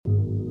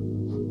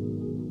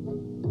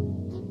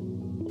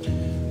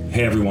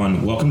Hey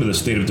everyone, welcome to the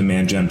State of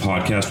Demand Gen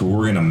podcast, where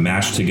we're going to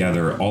mash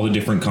together all the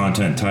different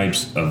content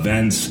types,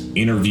 events,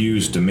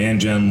 interviews,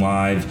 Demand Gen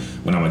Live,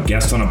 when I'm a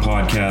guest on a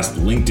podcast,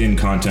 LinkedIn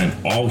content,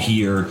 all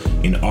here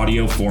in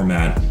audio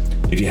format.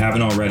 If you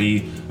haven't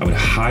already, I would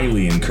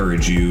highly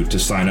encourage you to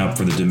sign up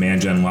for the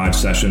Demand Gen Live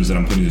sessions that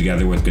I'm putting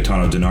together with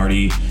Gaetano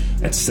DiNardi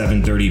at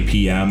 7:30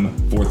 p.m.,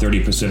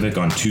 4:30 Pacific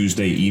on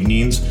Tuesday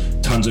evenings.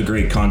 Tons of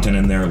great content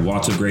in there,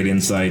 lots of great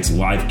insights,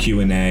 live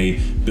Q&A,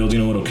 building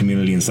a little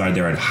community inside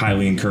there. I'd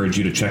highly encourage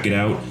you to check it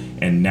out.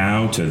 And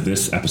now to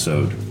this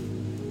episode.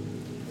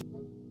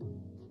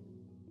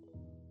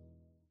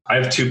 I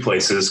have two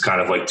places,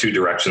 kind of like two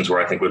directions where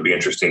I think would be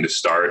interesting to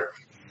start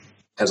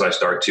as I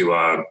start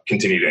to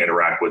continue to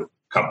interact with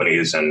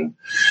companies and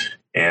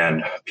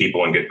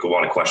people and get a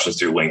lot of questions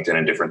through LinkedIn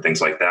and different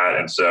things like that.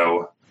 And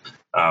so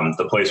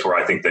the place where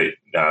I think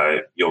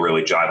that you'll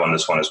really jive on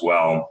this one as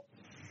well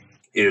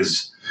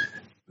is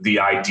the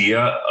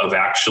idea of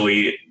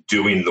actually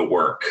doing the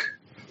work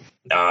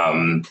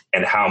and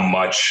how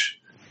much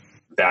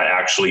that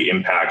actually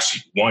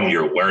impacts, one,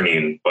 your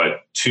learning,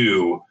 but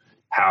two,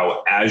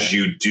 how as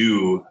you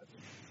do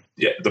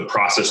the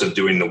process of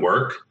doing the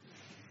work,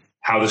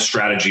 how the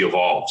strategy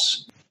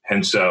evolves.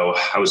 And so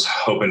I was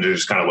hoping to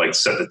just kind of like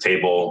set the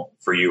table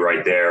for you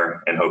right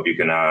there and hope you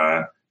can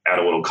add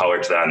a little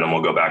color to that, and then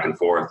we'll go back and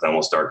forth. Then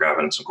we'll start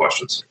grabbing some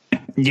questions.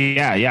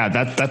 Yeah.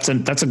 That's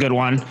a good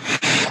one.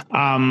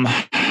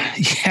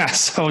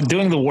 So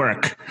doing the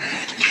work,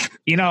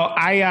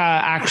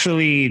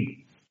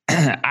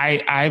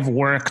 I've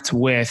worked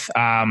with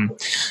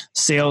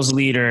sales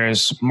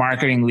leaders,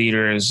 marketing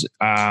leaders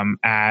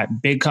at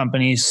big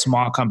companies,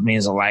 small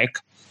companies alike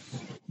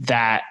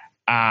that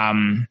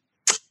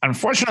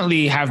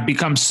unfortunately have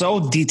become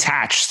so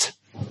detached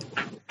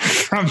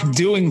from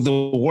doing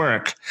the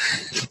work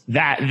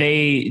that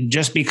they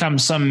just become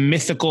some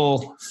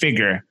mythical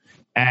figure,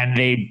 and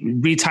they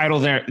retitle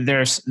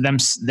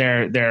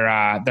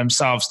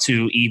themselves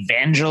to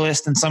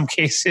evangelist in some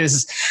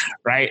cases,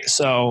 right?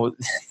 So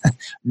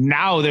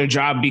now their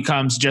job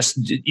becomes just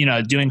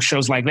doing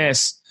shows like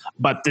this.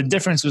 But the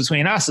difference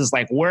between us is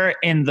like we're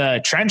in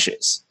the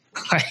trenches.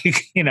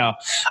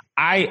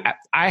 I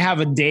have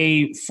a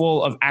day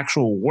full of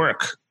actual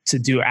work to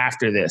do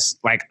after this.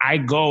 Like I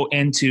go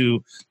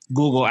into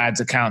Google Ads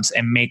accounts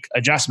and make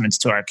adjustments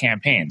to our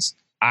campaigns.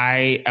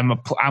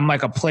 I'm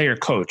like a player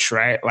coach,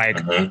 right? Like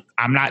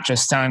I'm not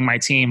just telling my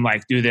team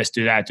like, do this,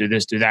 do that, do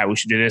this, do that. We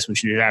should do this. We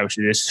should do that. We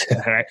should do this.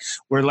 Right?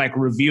 We're like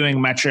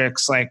reviewing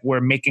metrics. Like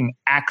we're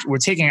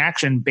taking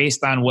action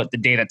based on what the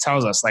data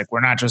tells us. Like we're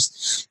not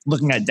just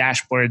looking at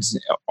dashboards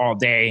all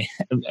day.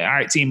 All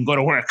right, team, go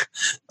to work.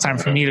 Time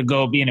for me to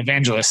go be an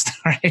evangelist.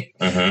 Right.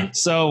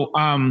 So,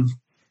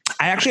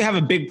 I actually have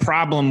a big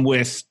problem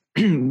with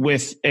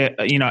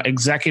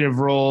executive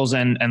roles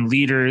and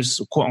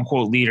leaders, quote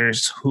unquote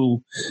leaders,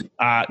 who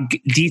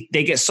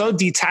they get so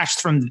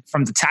detached from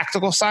the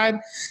tactical side,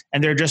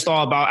 and they're just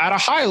all about at a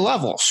high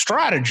level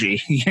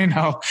strategy,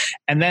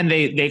 and then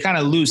they kind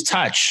of lose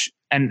touch.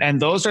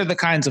 And those are the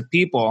kinds of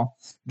people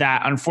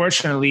that,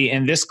 unfortunately,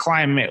 in this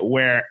climate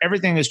where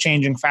everything is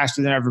changing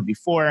faster than ever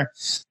before,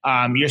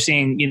 you're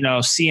seeing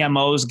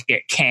CMOs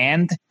get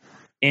canned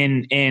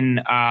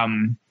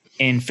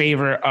in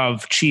favor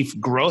of chief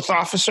growth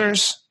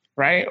officers,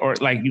 right? Or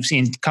like you've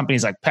seen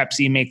companies like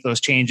Pepsi make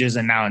those changes,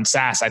 and now in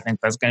SaaS, I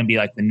think that's going to be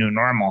like the new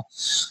normal.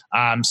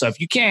 So if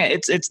you can't,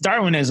 it's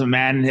Darwinism,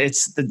 man.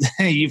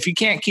 If you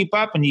can't keep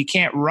up and you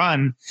can't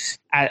run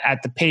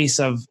at the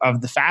pace of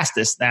the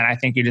fastest, then I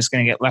think you're just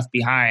going to get left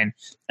behind.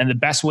 And the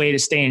best way to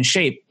stay in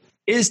shape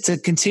is to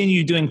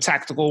continue doing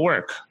tactical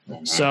work.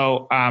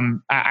 So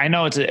I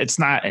know it's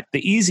not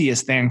the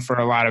easiest thing for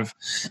a lot of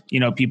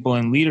people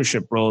in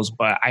leadership roles,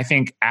 but I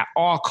think at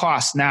all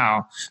costs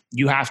now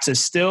you have to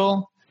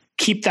still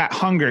keep that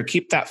hunger,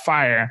 keep that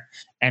fire,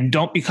 and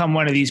don't become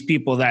one of these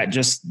people that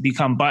just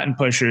become button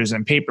pushers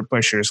and paper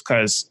pushers,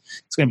 because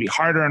it's going to be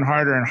harder and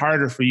harder and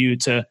harder for you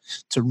to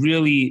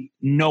really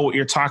know what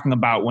you're talking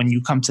about when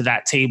you come to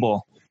that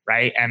table,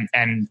 right?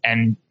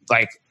 And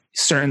like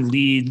certain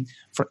leads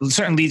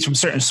from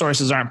certain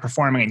sources aren't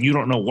performing and you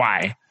don't know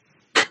why.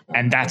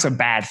 And that's a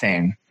bad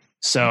thing.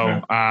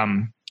 So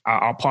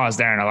I'll pause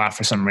there and allow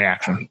for some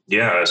reaction.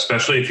 Yeah,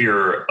 especially if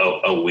you're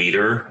a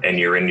leader and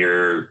you're in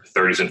your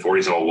 30s and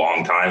 40s and a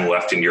long time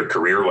left in your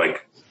career,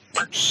 like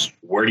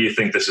where do you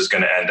think this is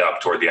going to end up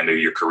toward the end of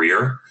your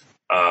career?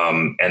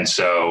 And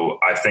so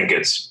I think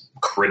it's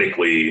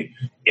critically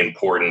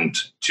important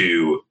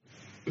to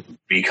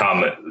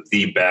become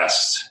the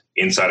best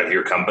inside of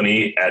your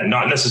company, and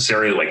not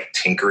necessarily like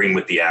tinkering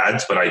with the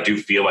ads, but I do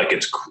feel like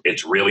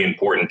it's really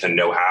important to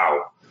know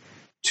how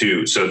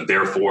to. So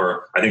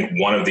therefore, I think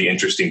one of the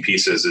interesting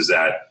pieces is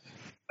that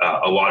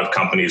a lot of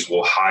companies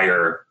will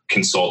hire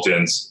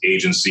consultants,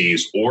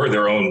 agencies, or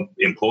their own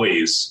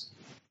employees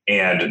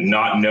and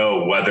not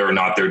know whether or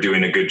not they're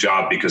doing a good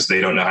job because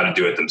they don't know how to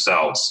do it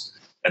themselves.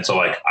 And so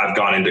like I've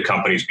gone into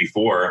companies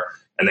before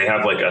and they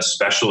have like a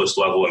specialist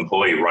level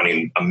employee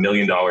running $1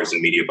 million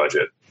in media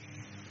budget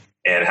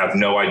and have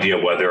no idea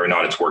whether or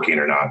not it's working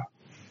or not.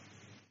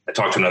 I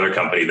talked to another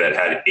company that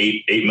had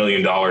 $8 million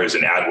in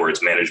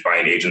AdWords managed by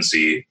an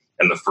agency.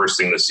 And the first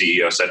thing the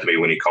CEO said to me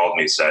when he called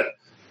me said,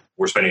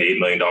 we're spending $8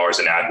 million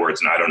in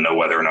AdWords and I don't know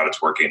whether or not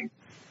it's working.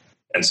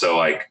 And so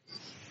like,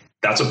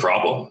 that's a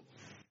problem.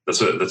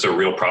 That's a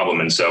real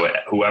problem. And so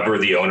whoever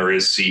the owner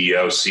is,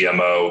 CEO,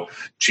 CMO,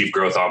 chief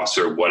growth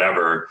officer,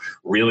 whatever,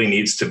 really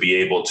needs to be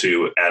able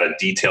to, at a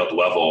detailed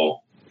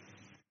level,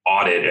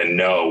 audit and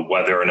know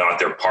whether or not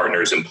their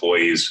partners,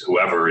 employees,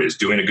 whoever is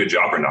doing a good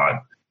job or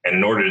not. And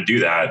in order to do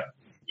that,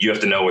 you have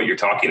to know what you're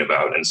talking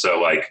about. And so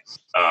like,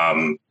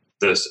 I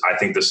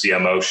think the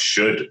CMO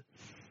should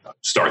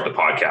start the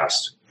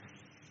podcast.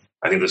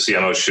 I think the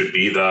CMO should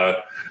be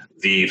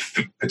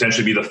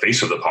potentially be the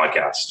face of the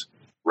podcast,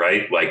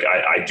 right? Like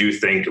I do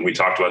think, and we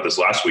talked about this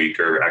last week,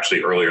 or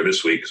actually earlier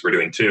this week, because we're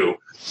doing two,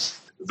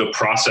 the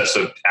process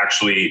of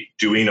actually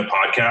doing a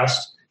podcast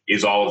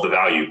is all of the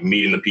value,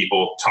 meeting the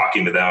people,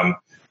 talking to them,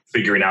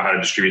 figuring out how to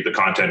distribute the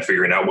content,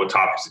 figuring out what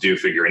topics to do,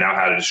 figuring out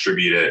how to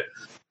distribute it.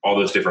 All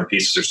those different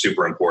pieces are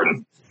super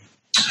important.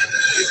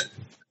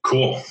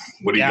 Cool.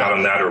 What do you got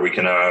on that? Or we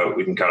can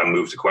kind of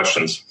move to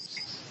questions.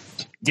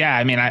 Yeah,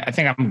 I mean, I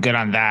think I'm good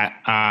on that.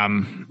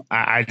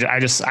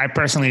 I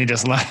personally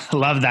just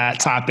love that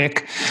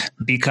topic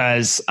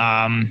because,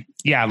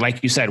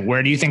 like you said,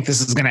 where do you think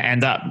this is going to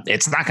end up?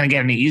 It's not going to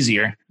get any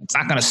easier. It's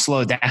not going to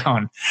slow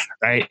down,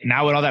 right?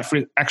 Now with all that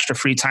extra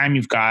free time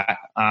you've got,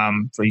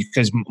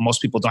 because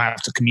most people don't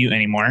have to commute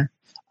anymore.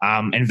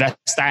 Invest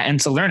that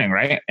into learning,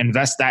 right?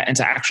 Invest that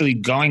into actually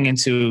going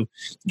into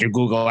your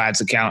Google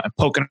Ads account and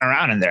poking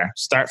around in there.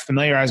 Start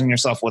familiarizing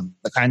yourself with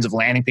the kinds of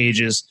landing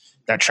pages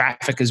that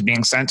traffic is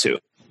being sent to.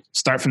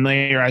 Start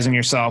familiarizing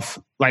yourself,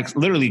 like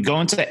literally go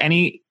into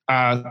any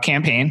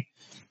campaign,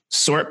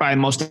 sort by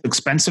most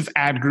expensive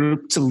ad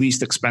group to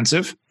least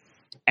expensive,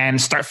 and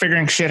start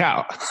figuring shit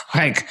out.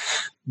 Like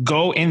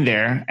go in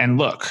there and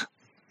look.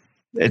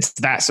 It's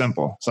that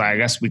simple. So I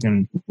guess we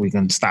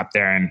can stop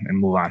there and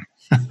move on.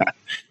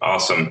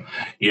 Awesome.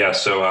 Yeah.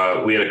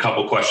 So we had a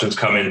couple questions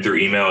come in through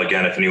email.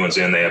 Again, if anyone's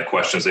in, they have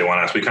questions they want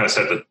to ask. We kind of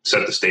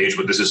set the stage,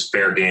 but this is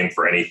fair game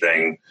for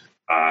anything.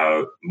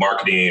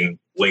 Marketing,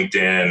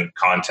 LinkedIn,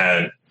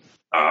 content,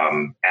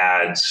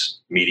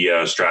 ads,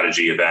 media,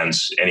 strategy,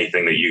 events,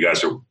 anything that you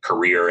guys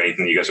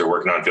anything that you guys are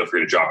working on, feel free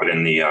to drop it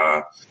in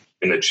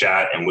the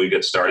chat. And we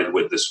get started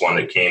with this one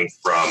that came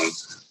from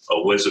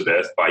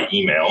Elizabeth by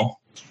email.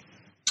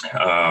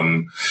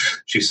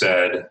 She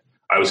said,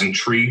 I was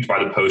intrigued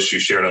by the post you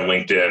shared on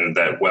LinkedIn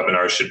that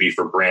webinars should be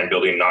for brand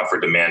building, not for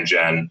demand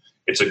gen.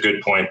 It's a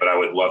good point, but I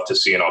would love to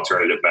see an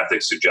alternative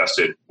method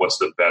suggested. What's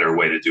the better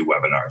way to do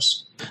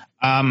webinars?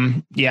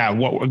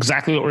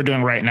 Exactly what we're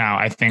doing right now,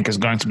 I think, is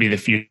going to be the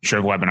future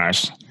of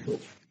webinars.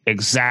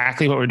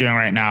 Exactly what we're doing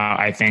right now,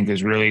 I think,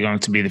 is really going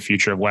to be the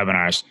future of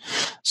webinars.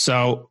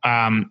 So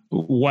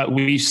what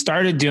we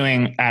started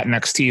doing at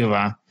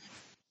Nextiva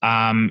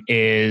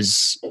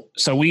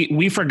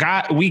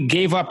we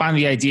gave up on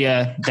the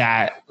idea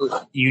that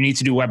you need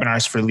to do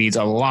webinars for leads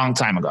a long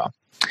time ago.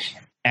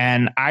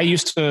 And I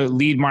used to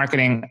lead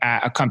marketing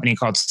at a company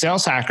called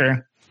Sales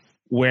Hacker,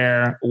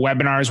 where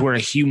webinars were a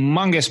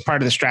humongous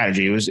part of the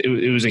strategy. It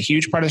was a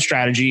huge part of the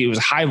strategy. It was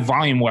a high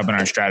volume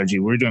webinar strategy.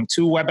 We were doing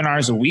 2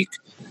 webinars a week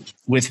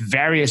with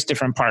various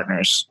different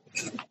partners.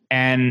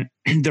 And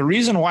the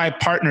reason why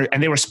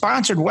and they were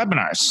sponsored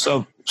webinars.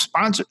 So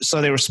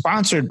they were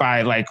sponsored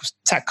by like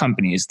tech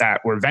companies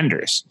that were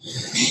vendors.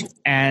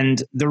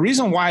 And the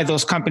reason why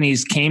those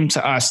companies came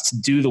to us to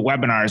do the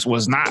webinars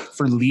was not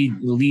for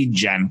lead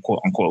gen,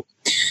 quote unquote.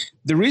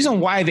 The reason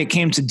why they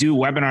came to do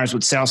webinars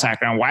with Sales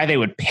Hacker and why they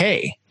would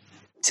pay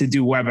to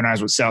do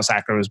webinars with Sales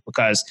Hacker was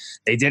because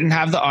they didn't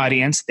have the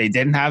audience. They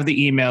didn't have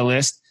the email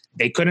list.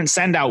 They couldn't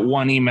send out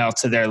one email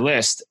to their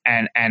list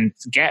and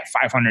get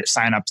 500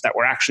 signups that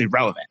were actually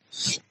relevant.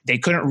 They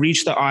couldn't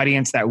reach the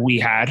audience that we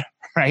had,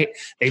 right?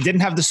 They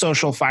didn't have the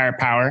social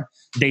firepower.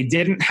 They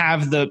didn't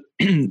have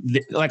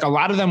like a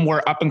lot of them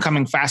were up and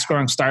coming, fast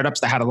growing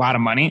startups that had a lot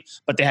of money,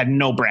 but they had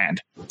no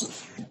brand.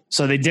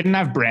 So they didn't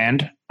have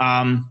brand.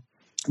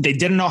 They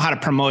didn't know how to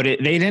promote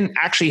it. They didn't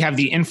actually have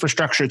the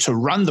infrastructure to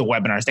run the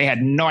webinars. They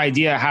had no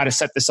idea how to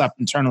set this up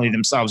internally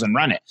themselves and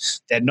run it.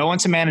 They had no one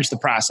to manage the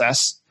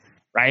process.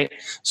 Right.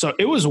 So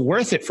it was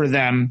worth it for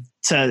them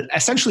to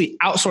essentially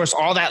outsource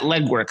all that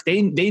legwork.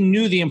 They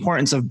knew the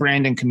importance of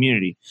brand and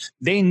community.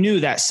 They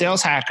knew that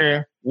Sales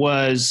Hacker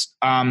was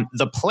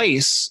the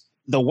place,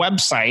 the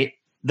website,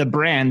 the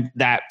brand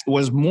that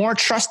was more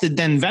trusted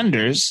than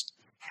vendors.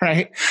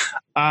 Right.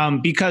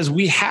 Because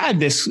we had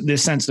this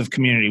sense of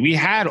community. We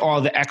had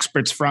all the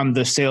experts from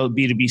the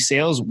B2B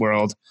sales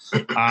world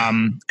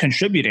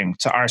contributing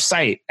to our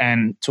site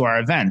and to our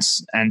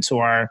events and to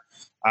our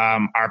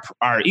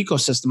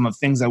ecosystem of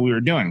things that we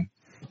were doing.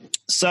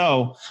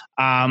 So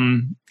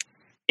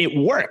it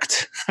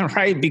worked,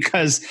 right?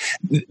 Because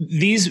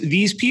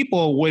these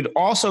people would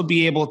also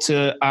be able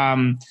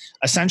to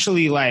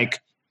essentially like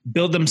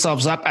build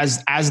themselves up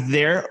as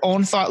their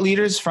own thought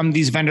leaders from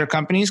these vendor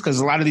companies, because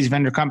a lot of these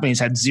vendor companies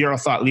had zero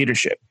thought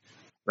leadership,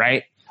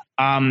 right?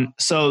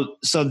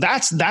 So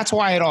that's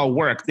why it all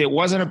worked. It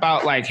wasn't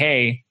about like,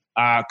 hey,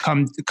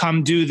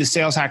 come do the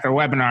Sales Hacker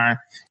webinar,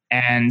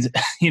 and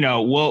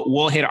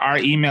we'll hit our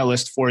email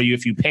list for you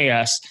if you pay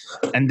us,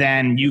 and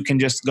then you can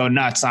just go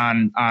nuts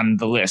on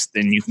the list,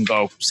 and you can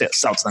go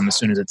sell to them as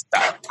soon as it's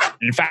done.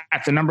 In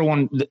fact, the number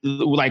one,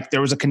 like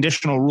there was a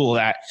conditional rule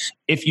that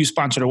if you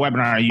sponsored a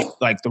webinar,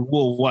 the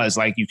rule was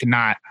like you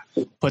cannot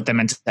put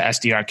them into the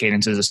SDR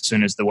cadences as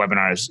soon as the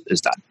webinar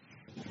is done.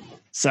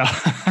 So,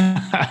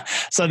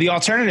 so the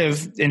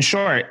alternative, in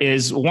short,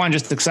 is one,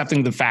 just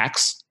accepting the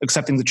facts,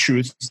 accepting the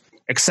truth,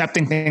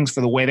 accepting things for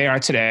the way they are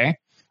today.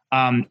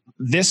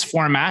 This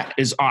format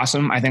is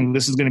awesome. I think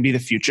this is going to be the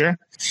future.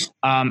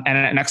 And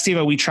at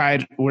Nextiva, we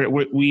tried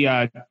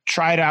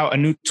out a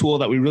new tool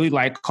that we really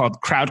like called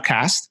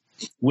Crowdcast,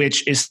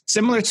 which is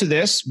similar to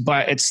this,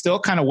 but it's still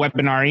kind of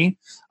webinar-y.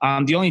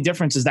 The only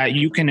difference is that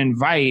you can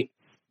invite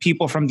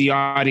people from the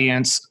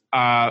audience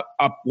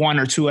up one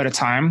or two at a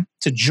time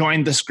to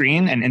join the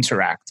screen and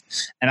interact.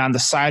 And on the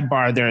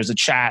sidebar, there's a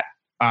chat.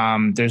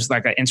 There's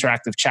like an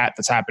interactive chat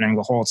that's happening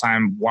the whole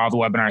time while the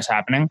webinar is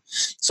happening.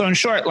 So in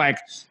short, like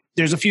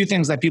there's a few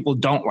things that people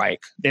don't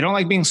like. They don't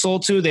like being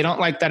sold to. They don't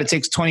like that it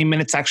takes 20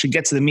 minutes to actually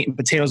get to the meat and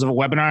potatoes of a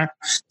webinar.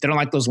 They don't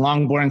like those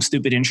long, boring,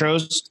 stupid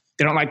intros.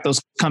 They don't like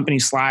those company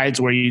slides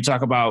where you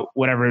talk about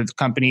whatever the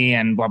company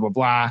and blah, blah,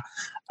 blah.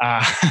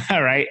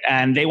 Right.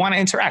 And they want to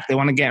interact. They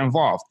want to get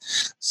involved.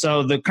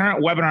 So the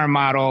current webinar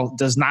model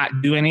does not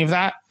do any of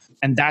that.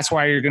 And that's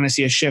why you're going to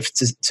see a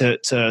shift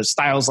to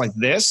styles like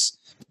this,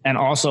 and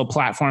also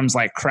platforms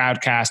like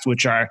Crowdcast,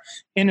 which are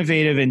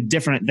innovative and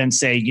different than,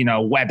 say,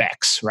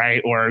 WebEx,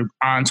 right? Or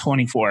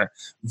On24,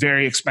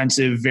 very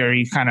expensive,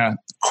 very kind of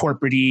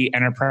corporate-y,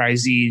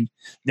 enterprise-y.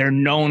 They're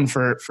known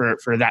for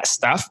that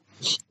stuff.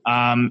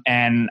 I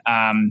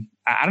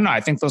don't know.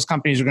 I think those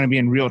companies are going to be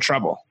in real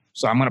trouble.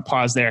 So I'm going to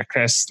pause there,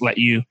 Chris, let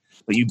you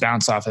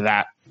bounce off of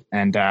that,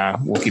 and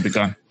we'll keep it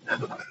going.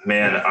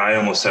 Man, I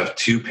almost have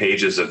 2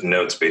 pages of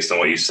notes based on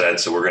what you said,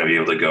 so we're going to be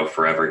able to go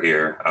forever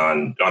here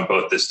on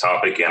both this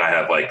topic, and I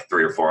have like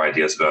 3 or 4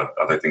 ideas about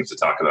other things to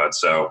talk about.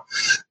 So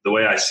the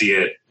way I see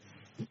it,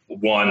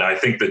 one, I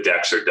think the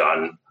decks are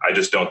done. I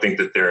just don't think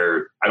that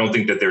they're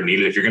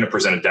needed. If you're going to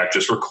present a deck,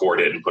 just record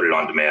it and put it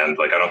on demand.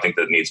 Like, I don't think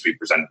that it needs to be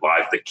presented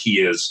live. The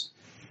key is,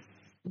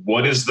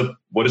 what is the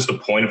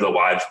point of the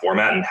live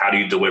format, and how do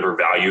you deliver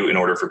value in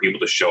order for people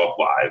to show up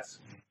live?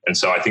 And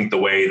so I think the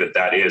way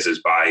that is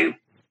by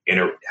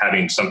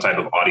having some type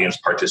of audience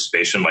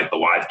participation, like the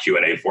live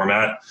Q&A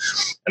format.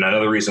 And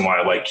another reason why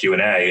I like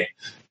Q&A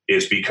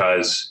is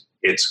because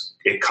it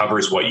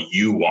covers what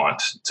you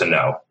want to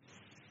know.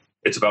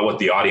 It's about what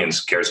the audience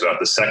cares about.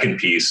 The second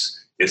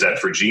piece is that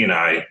for G and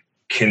I,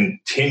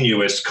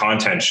 continuous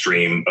content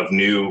stream of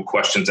new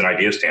questions and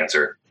ideas to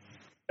answer.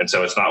 And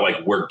so it's not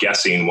like we're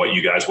guessing what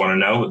you guys want to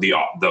know. The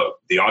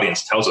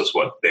audience tells us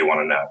what they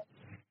want to know.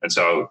 And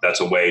so that's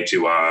a way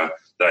to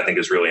that I think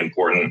is really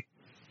important.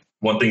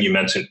 One thing you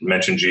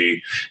mentioned,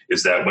 G,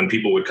 is that when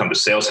people would come to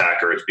Sales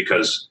Hacker, it's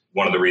because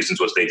one of the reasons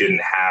was they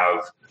didn't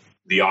have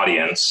the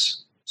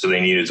audience, so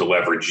they needed to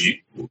leverage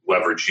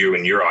you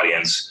and your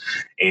audience.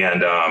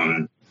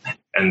 And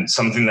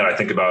something that I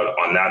think about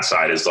on that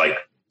side is, like,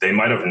 they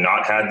might have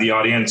not had the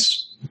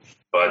audience,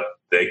 but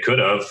they could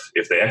have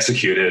if they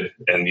executed,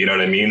 and you know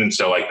what I mean? And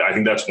so, like, I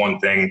think that's one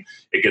thing.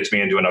 It gets me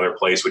into another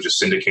place, which is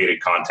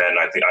syndicated content.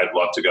 I think I'd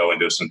love to go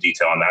into some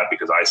detail on that,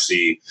 because I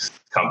see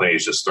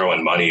companies just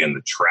throwing money in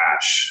the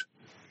trash,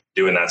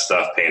 doing that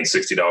stuff, paying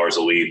 $60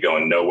 a lead,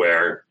 going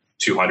nowhere,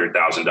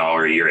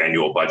 $200,000 a year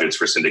annual budgets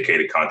for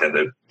syndicated content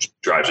that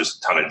drives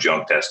just a ton of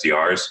junk to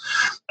SDRs.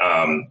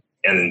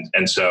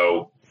 And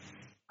so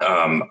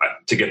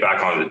to get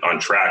back on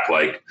track,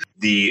 like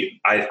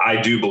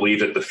I do believe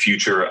that the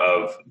future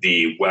of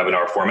the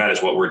webinar format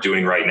is what we're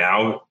doing right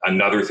now.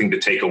 Another thing to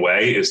take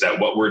away is that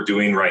what we're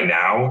doing right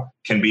now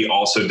can be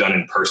also done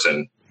in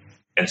person.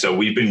 And so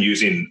we've been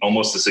using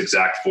almost this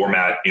exact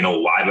format in a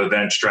live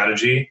event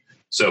strategy.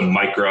 So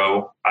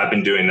micro, I've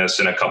been doing this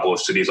in a couple of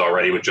cities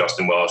already with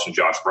Justin Welsh and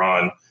Josh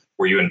Braun,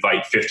 where you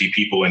invite 50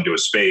 people into a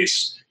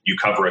space, you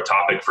cover a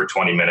topic for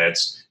 20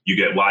 minutes, you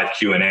get live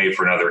Q&A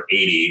for another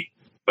 80.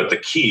 But the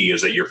key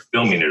is that you're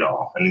filming it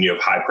all, and then you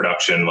have high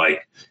production.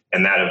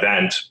 And that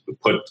event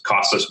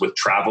costs us with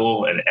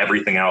travel and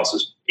everything else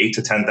is $8,000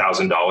 to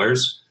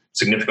 $10,000,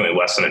 significantly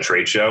less than a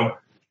trade show,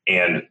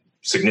 and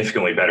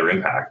significantly better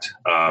impact.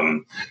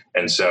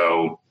 And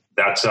so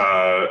that's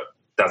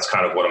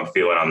kind of what I'm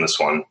feeling on this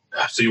one.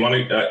 So you want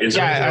to? Is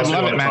there anything else you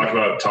want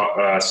to talk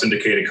about?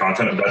 Syndicated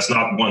content. That's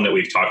not one that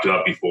we've talked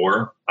about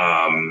before.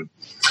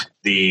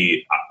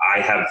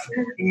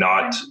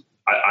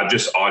 I've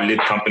just audited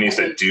companies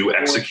that do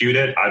execute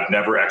it. I've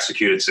never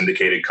executed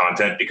syndicated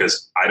content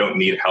because I don't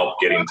need help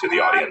getting to the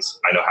audience.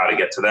 I know how to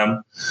get to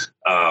them.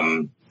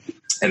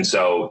 And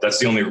so that's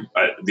the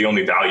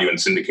only value in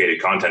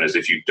syndicated content is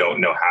if you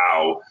don't know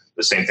how.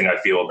 The same thing I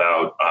feel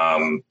about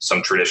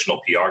some traditional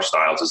PR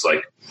styles is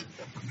like,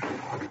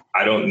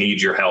 I don't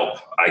need your help.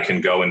 I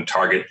can go and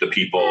target the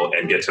people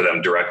and get to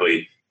them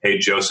directly. Hey,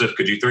 Joseph,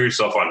 could you throw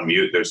yourself on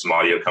mute? There's some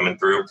audio coming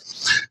through.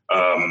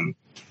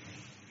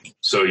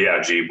 So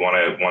yeah, G, want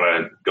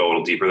to go a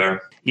little deeper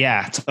there?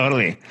 Yeah,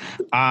 totally.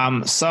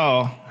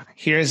 So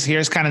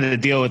here's kind of the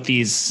deal with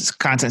these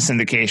content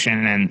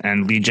syndication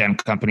and lead gen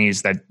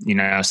companies that,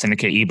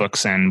 syndicate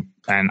ebooks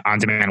and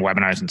on-demand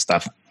webinars and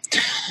stuff.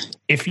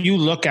 If you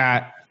look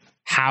at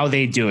how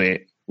they do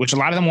it, which a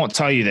lot of them won't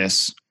tell you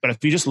this, but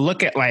if you just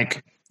look at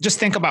just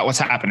think about what's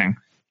happening.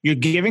 You're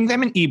giving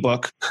them an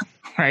ebook,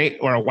 right?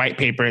 Or a white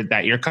paper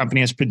that your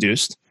company has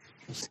produced.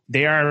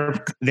 They are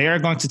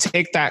going to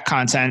take that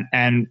content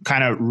and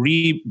kind of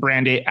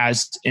rebrand it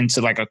as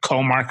into like a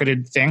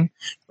co-marketed thing,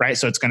 right?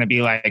 So it's going to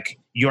be like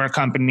your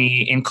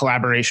company in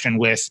collaboration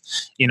with,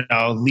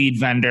 lead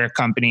vendor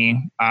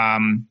company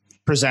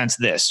presents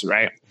this,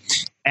 right?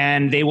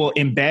 And they will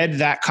embed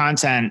that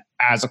content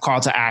as a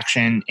call to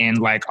action in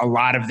like a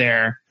lot of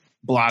their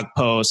blog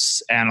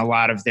posts and a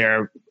lot of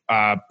their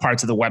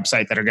parts of the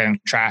website that are getting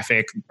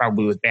traffic,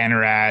 probably with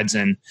banner ads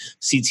and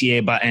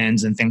CTA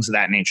buttons and things of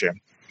that nature.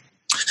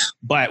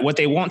 But what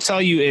they won't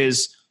tell you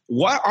is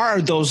what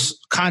are those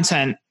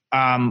content,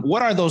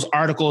 what are those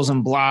articles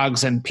and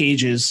blogs and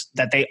pages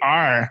that they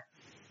are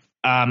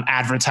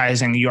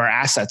advertising your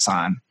assets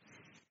on.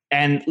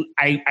 And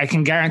I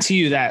can guarantee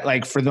you that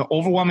like for the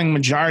overwhelming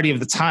majority of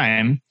the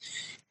time,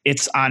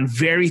 it's on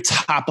very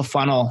top of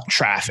funnel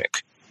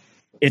traffic.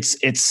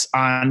 It's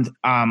on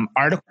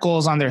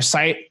articles on their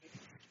site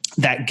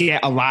that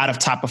get a lot of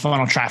top of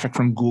funnel traffic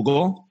from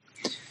Google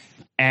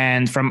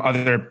and from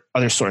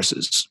other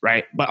sources,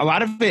 right? But a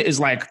lot of it is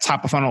like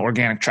top of funnel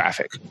organic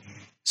traffic.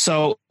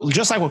 So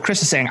just like what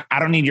Chris is saying, I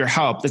don't need your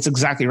help. That's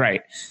exactly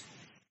right.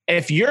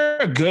 If you're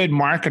a good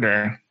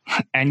marketer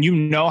and you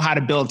know how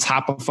to build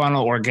top of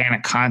funnel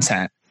organic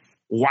content,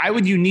 why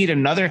would you need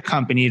another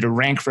company to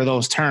rank for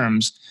those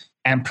terms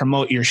and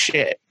promote your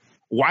shit?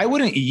 Why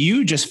wouldn't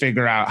you just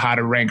figure out how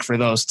to rank for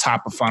those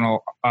top of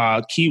funnel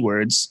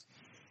keywords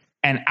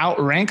and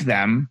outrank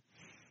them,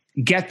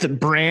 get the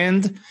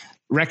brand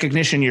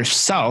recognition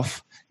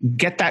yourself,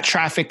 get that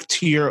traffic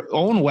to your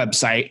own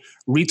website,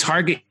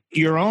 retarget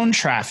your own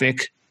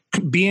traffic,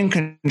 be in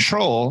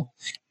control,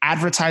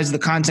 advertise the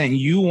content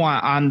you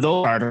want on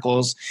those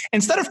articles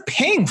instead of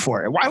paying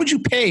for it? Why would you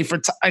pay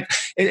for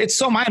it's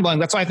so mind blowing.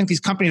 That's why I think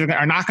these companies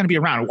are not going to be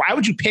around. Why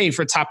would you pay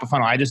for top of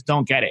funnel? I just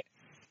don't get it.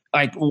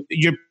 Like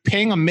you're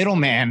paying a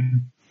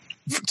middleman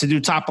to do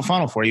top of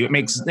funnel for you. It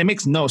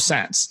makes no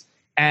sense.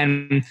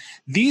 And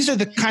these are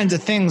the kinds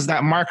of things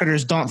that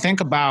marketers don't think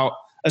about,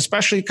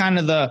 especially kind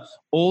of the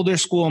older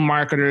school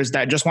marketers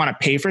that just want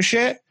to pay for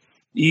shit.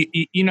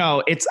 I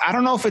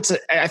don't know if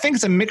I think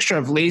it's a mixture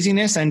of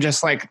laziness and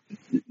just like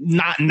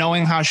not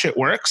knowing how shit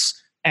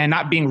works and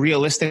not being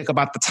realistic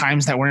about the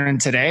times that we're in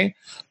today.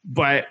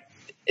 But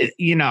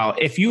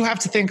if you have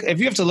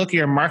to look at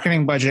your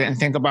marketing budget and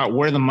think about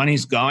where the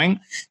money's going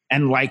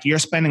and like you're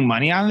spending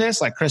money on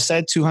this, like Chris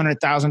said,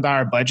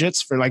 $200,000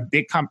 budgets for like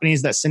big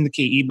companies that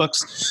syndicate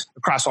ebooks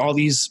across all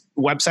these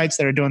websites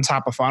that are doing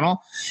top of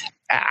funnel.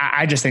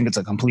 I just think it's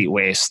a complete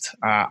waste.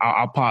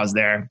 I'll pause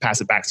there, pass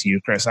it back to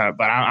you, Chris,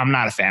 but I'm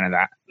not a fan of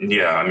that.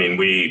 Yeah. I mean,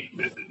 we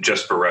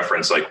just for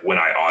reference, like when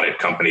I audit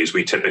companies,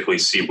 we typically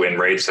see win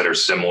rates that are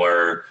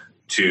similar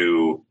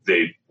to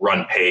they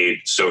run paid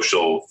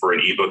social for an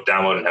ebook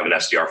download and have an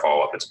SDR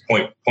follow-up. It's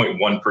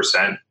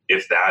 0.1%,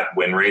 if that,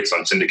 win rates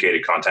on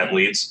syndicated content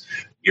leads.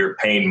 You're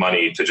paying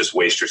money to just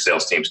waste your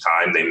sales team's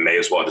time. They may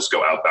as well just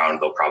go outbound.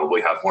 They'll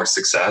probably have more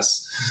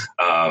success.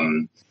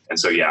 And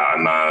so, yeah,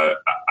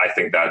 I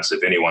think that's,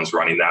 if anyone's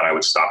running that, I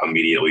would stop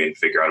immediately and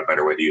figure out a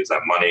better way to use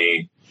that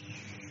money.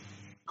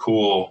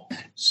 Cool.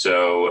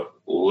 So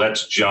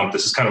let's jump.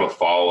 This is kind of a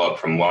follow-up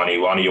from Lonnie.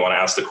 Lonnie, you want to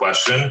ask the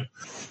question?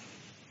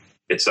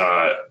 It's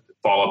a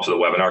follow-up to the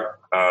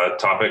webinar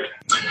topic.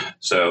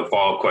 So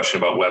follow-up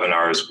question about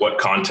webinars. What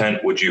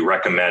content would you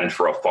recommend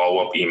for a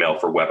follow-up email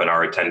for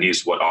webinar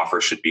attendees? What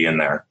offer should be in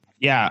there?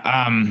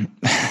 Yeah,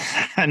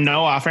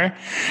 no offer,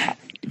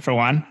 for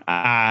one.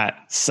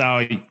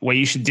 So what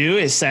you should do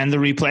is send the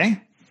replay.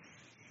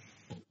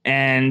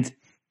 And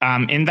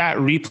in that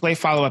replay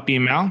follow-up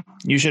email,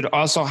 you should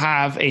also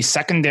have a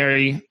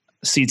secondary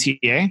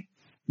CTA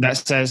that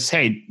says,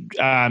 hey,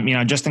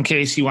 just in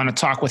case you want to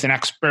talk with an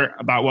expert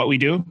about what we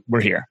do,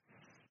 we're here.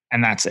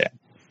 And that's it,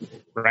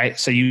 right?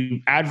 So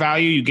you add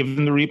value, you give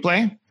them the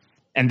replay,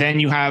 and then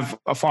you have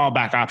a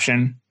fallback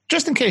option.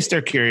 Just in case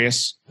they're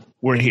curious,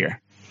 we're here.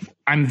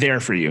 I'm there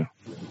for you.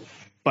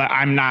 But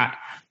I'm not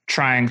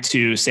trying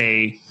to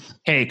say,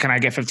 hey, can I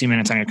get 15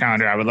 minutes on your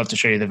calendar? I would love to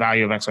show you the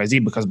value of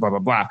XYZ because blah, blah,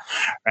 blah,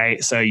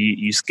 right? So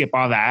you skip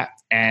all that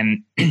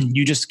and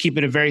you just keep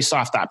it a very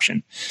soft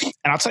option.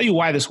 And I'll tell you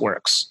why this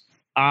works.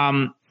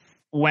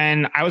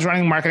 When I was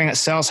running marketing at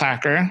Sales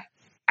Hacker,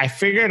 I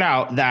figured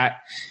out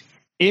that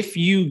if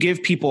you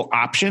give people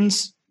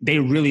options, they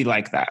really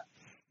like that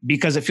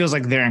because it feels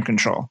like they're in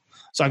control.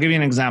 So I'll give you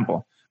an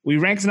example. We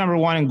ranked number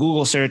 1 in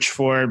Google search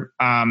for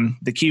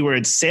the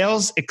keyword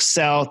Sales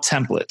Excel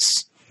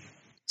templates,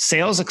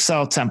 Sales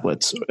Excel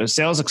templates,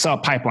 Sales Excel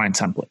pipeline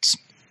templates.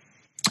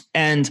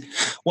 And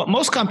what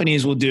most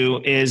companies will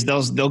do is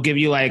they'll give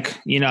you like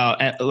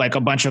a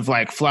bunch of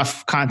like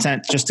fluff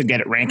content just to get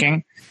it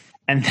ranking.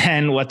 And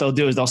then what they'll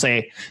do is they'll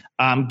say,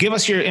 give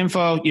us your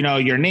info,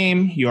 your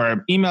name,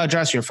 your email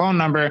address, your phone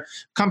number,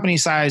 company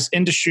size,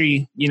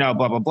 industry, blah,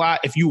 blah, blah.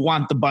 If you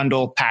want the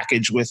bundle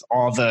package with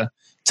all the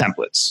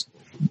templates,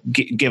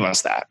 give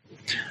us that.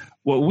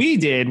 What we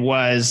did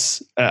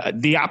was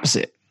the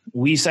opposite.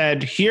 We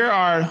said, here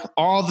are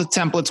all the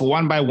templates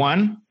one by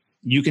one.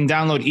 You can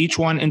download each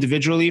one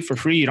individually for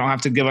free. You don't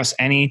have to give us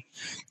any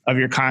of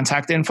your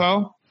contact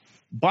info.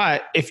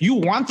 But if you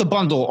want the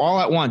bundle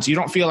all at once, you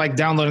don't feel like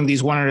downloading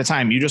these one at a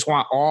time, you just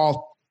want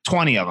all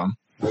 20 of them,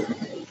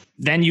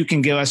 then you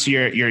can give us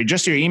your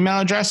email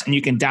address and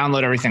you can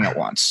download everything at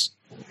once.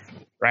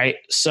 Right.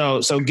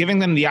 So giving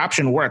them the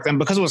option worked. And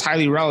because it was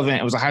highly relevant,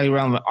 it was a highly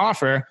relevant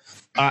offer.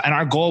 And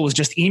our goal was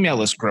just email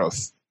list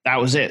growth. That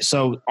was it.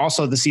 So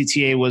also the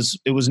CTA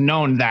it was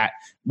known that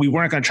we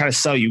weren't going to try to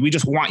sell you. We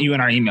just want you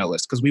in our email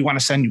list because we want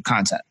to send you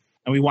content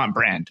and we want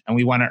brand and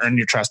we want to earn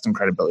your trust and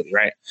credibility.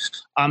 Right.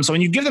 So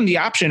when you give them the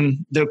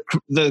option,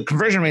 the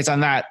conversion rates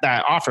on that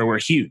offer were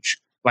huge.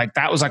 Like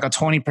that was like a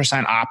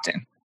 20%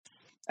 opt-in.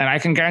 And I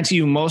can guarantee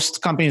you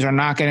most companies are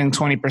not getting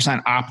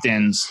 20%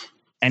 opt-ins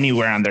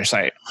anywhere on their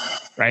site.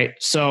 Right.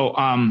 So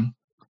I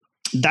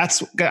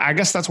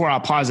guess that's where I'll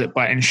pause it.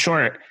 But in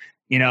short,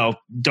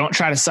 don't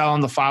try to sell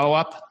on the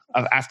follow-up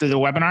after the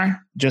webinar.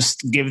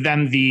 Just give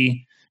them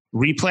the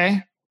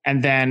replay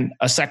and then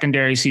a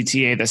secondary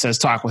CTA that says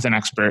talk with an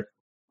expert,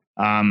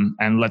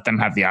 and let them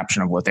have the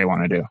option of what they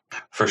want to do.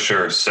 For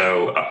sure.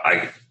 So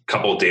a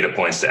couple of data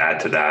points to add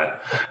to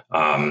that.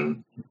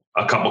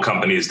 A couple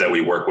companies that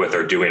we work with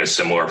are doing a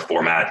similar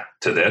format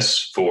to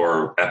this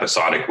for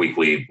episodic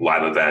weekly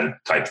live event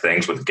type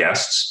things with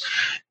guests.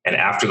 And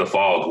after the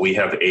fall, we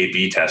have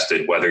A/B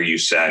tested whether you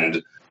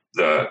send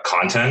the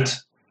content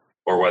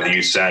or whether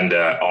you send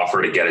an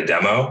offer to get a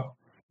demo,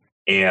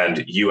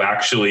 and you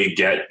actually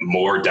get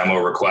more demo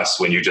requests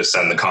when you just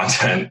send the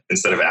content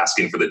instead of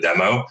asking for the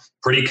demo,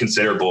 pretty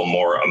considerable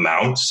more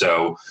amount.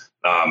 So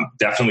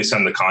definitely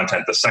send the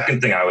content. The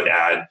second thing I would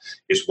add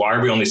is, why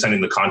are we only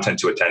sending the content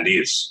to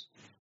attendees?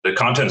 The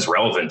content's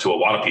relevant to a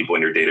lot of people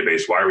in your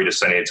database. Why are we just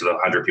sending it to the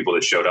 100 people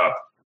that showed up?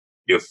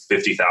 You have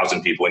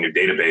 50,000 people in your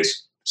database.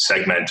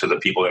 Segment to the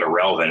people that are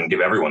relevant and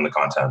give everyone the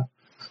content.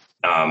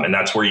 And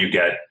that's where you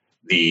get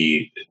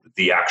the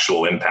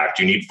actual impact.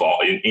 You need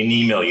in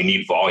email, you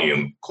need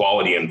volume,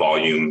 quality and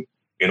volume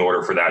in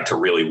order for that to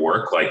really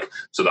work. Like,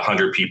 so the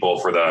 100 people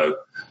for the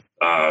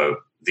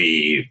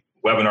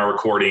webinar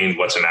recording,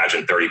 let's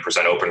imagine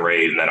 30% open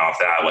rate. And then off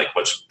that, like,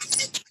 what's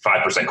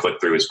 5% click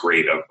through is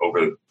great over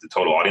the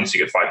total audience.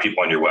 You get 5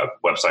 people on your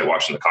website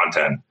watching the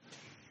content,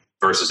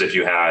 versus if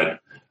you had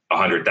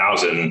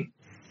 100,000,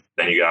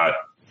 then you got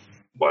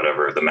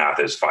whatever the math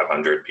is,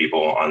 500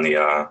 people on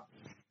the,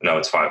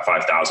 it's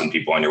 5,000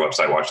 people on your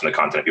website watching the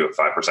content if you have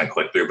 5%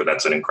 click through, but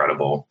that's an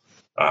incredible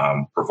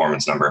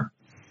performance number.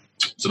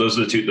 So those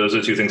are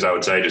the two things I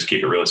would say. Just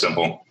keep it really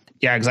simple.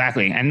 Yeah,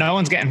 exactly. And no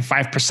one's getting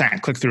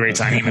 5% click through rates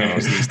on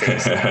emails these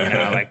days.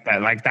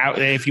 Like that.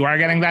 If you are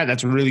getting that,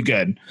 that's really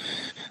good.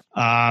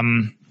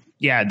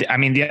 Yeah. I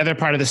mean, the other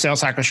part of the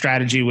Sales Hacker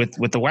strategy with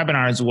the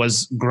webinars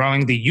was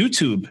growing the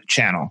YouTube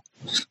channel,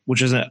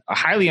 which is a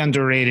highly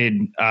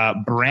underrated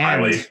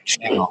brand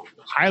channel.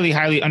 Highly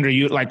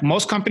underutilized. Like,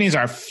 most companies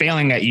are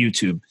failing at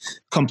YouTube,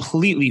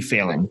 completely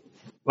failing.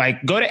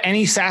 Like, go to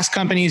any SaaS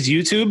company's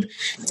YouTube.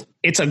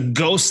 It's a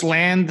ghost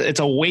land.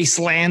 It's a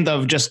wasteland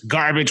of just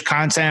garbage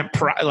content,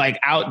 like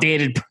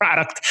outdated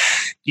product,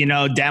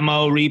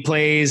 demo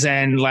replays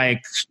and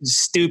like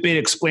stupid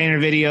explainer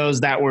videos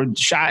that were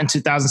shot in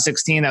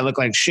 2016 that look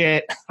like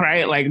shit,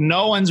 right? Like,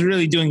 no one's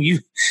really doing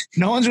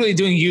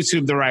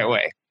YouTube the right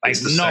way. Like,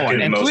 it's the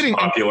second most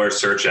popular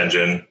search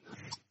engine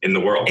in the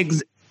world.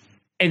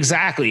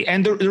 Exactly.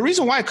 And the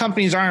reason why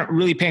companies aren't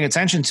really paying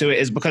attention to it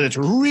is because it's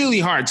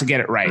really hard to get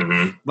it right.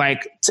 Mm-hmm.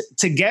 Like,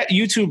 to get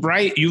YouTube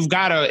right, you've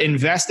got to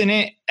invest in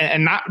it,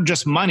 and not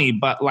just money,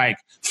 but like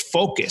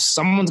focus.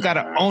 Someone's got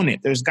to own it.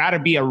 There's got to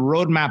be a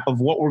roadmap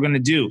of what we're going to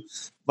do.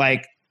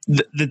 Like,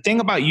 the thing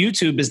about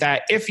YouTube is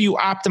that if you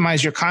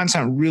optimize your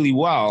content really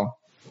well,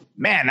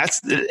 man,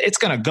 it's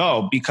going to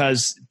go,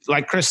 because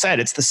like Chris said,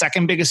 it's the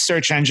second biggest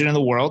search engine in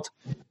the world,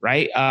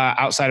 right?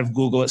 Outside of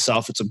Google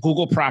itself. It's a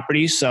Google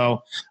property.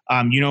 So,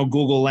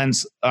 Google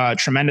lends a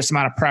tremendous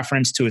amount of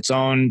preference to its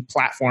own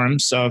platform.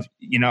 So,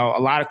 a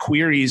lot of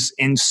queries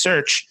in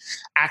search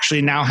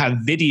actually now have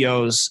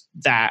videos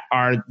that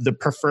are the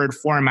preferred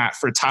format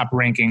for top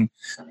ranking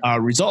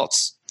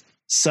results.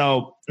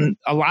 So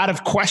a lot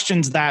of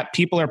questions that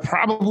people are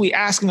probably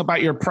asking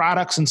about your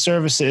products and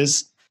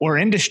services or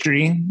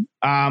industry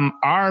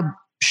are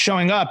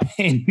showing up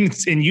in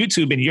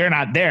YouTube, and you're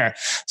not there.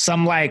 So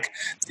I'm like,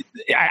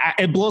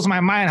 it blows my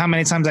mind how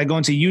many times I go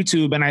into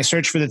YouTube and I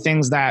search for the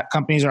things that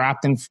companies are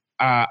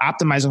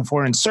optimizing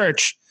for in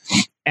search.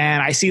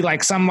 And I see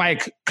like some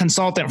like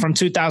consultant from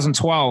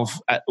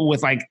 2012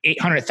 with like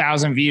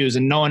 800,000 views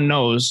and no one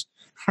knows,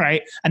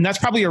 right? And that's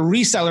probably a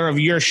reseller of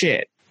your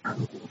shit.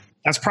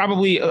 that's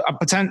probably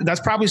that's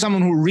probably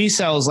someone who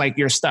resells like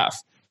your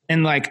stuff.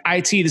 And like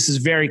IT, this is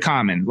very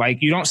common.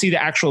 Like you don't see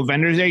the actual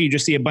vendors there. You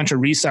just see a bunch of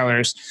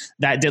resellers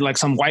that did like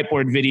some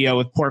whiteboard video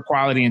with poor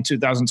quality in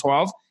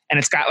 2012. And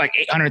it's got like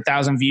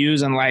 800,000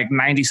 views and like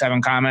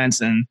 97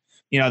 comments. And,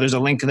 there's a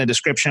link in the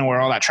description where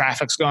all that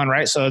traffic's going,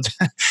 right? So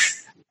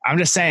I'm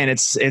just saying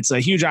it's a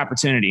huge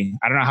opportunity.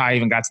 I don't know how I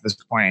even got to this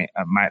point.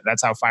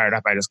 That's how fired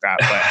up I just got.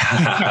 But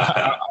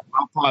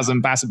I'll pause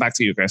and pass it back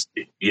to you, Chris.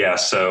 Yeah.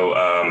 So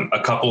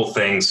a couple of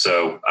things.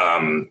 So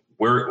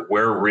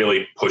we're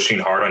really pushing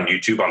hard on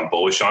YouTube. I'm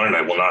bullish on it.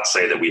 I will not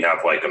say that we have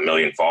like 1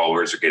 million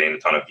followers or getting a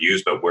ton of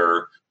views, but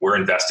we're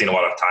investing a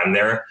lot of time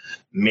there,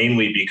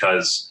 mainly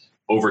because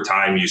over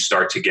time you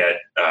start to get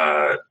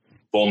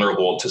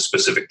vulnerable to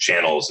specific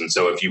channels. And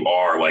so if you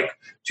are like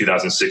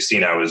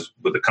 2016, I was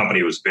with a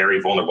company was very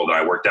vulnerable that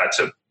I worked at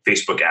to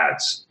Facebook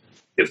ads.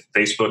 If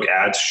Facebook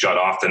ads shut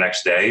off the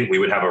next day, we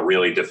would have a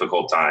really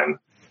difficult time.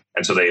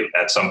 And so they,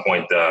 at some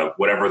point,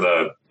 whatever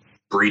the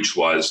breach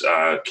was,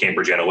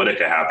 Cambridge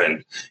Analytica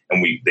happened,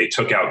 and they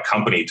took out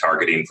company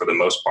targeting for the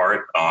most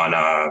part on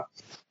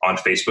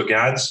Facebook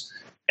ads.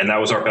 And that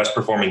was our best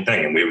performing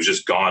thing. And we was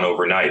just gone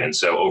overnight. And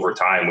so over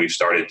time, we've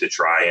started to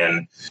try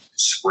and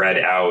spread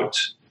out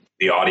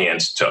the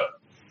audience to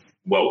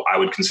what I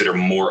would consider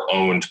more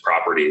owned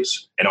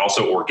properties and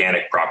also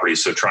organic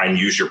properties. So try and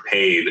use your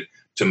paid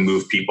to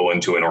move people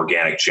into an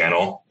organic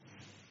channel.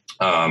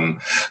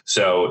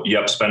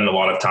 Spending a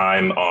lot of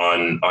time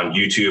on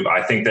YouTube.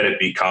 I think that it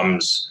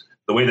becomes,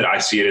 the way that I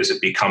see it is it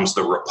becomes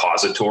the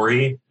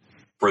repository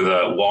for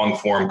the long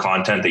form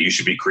content that you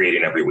should be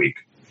creating every week.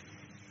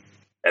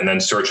 And then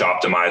search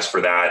optimize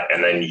for that.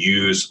 And then I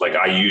use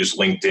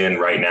LinkedIn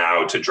right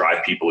now to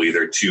drive people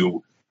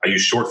I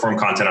use short form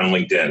content on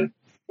LinkedIn,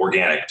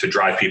 organic, to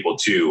drive people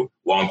to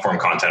long form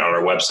content on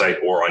our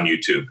website or on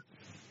YouTube.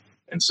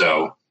 And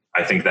so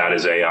I think that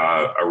is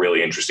a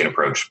really interesting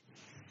approach.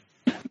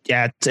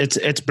 Yeah,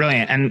 it's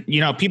brilliant. And,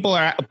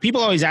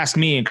 people always ask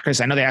me, and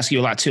Chris, I know they ask you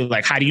a lot too,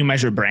 like, how do you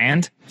measure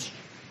brand?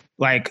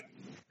 Like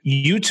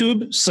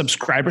YouTube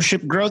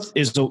subscribership growth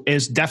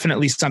is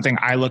definitely something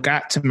I look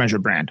at to measure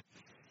brand.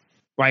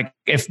 Like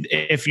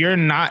if you're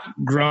not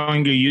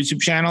growing your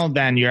YouTube channel,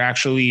 then you're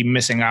actually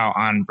missing out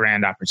on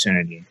brand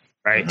opportunity,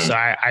 right? Mm-hmm. So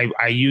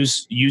I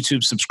use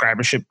YouTube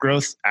subscribership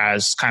growth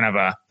as kind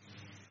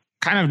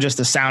of just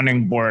a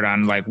sounding board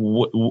on like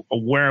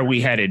where are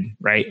we headed,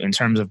 right? In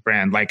terms of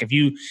brand. Like if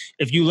you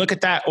look at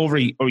that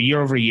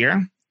year over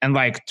year, and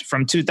like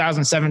from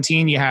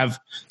 2017 you have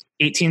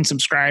 18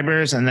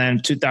 subscribers, and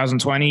then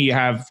 2020 you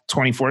have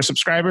 24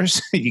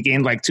 subscribers. You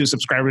gained like 2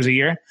 subscribers a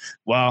year.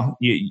 Well,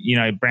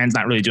 brand's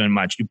not really doing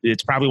much.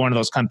 It's probably one of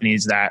those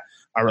companies that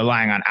are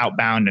relying on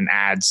outbound and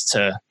ads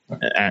to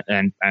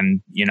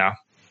and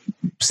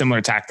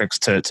similar tactics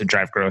to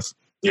drive growth.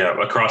 Yeah,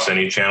 across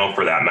any channel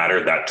for that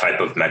matter, that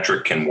type of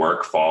metric can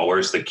work.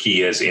 Followers, the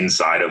key is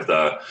inside of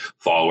the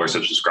followers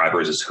of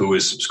subscribers is who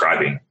is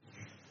subscribing.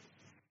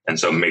 And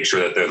so make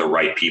sure that they're the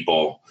right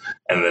people.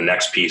 And the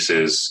next piece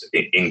is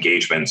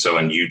engagement. So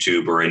in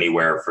YouTube or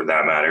anywhere for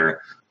that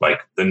matter,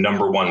 like the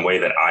number one way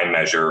that I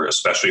measure,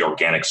 especially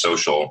organic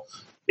social,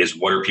 is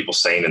what are people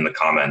saying in the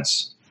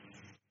comments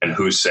and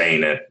who's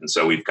saying it. And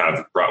so we've kind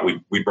of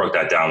we broke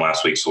that down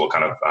last week. So we'll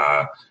kind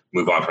of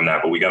move on from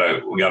that. But we got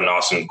an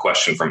awesome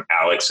question from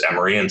Alex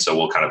Emery. And so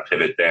we'll kind of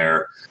pivot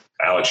there.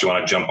 Alex, you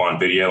want to jump on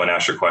video and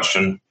ask your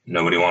question?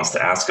 Nobody wants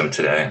to ask them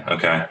today.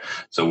 Okay.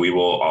 So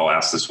I'll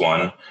ask this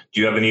one. Do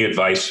you have any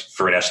advice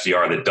for an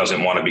SDR that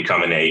doesn't want to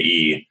become an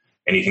AE?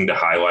 Anything to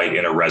highlight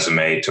in a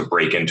resume to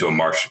break into a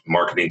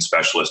marketing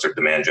specialist or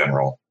demand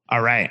general?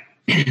 All right.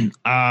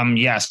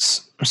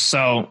 Yes.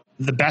 So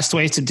the best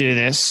way to do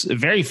this,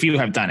 very few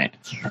have done it.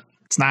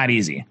 It's not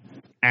easy.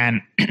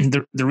 And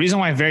the reason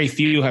why very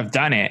few have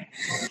done it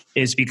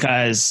is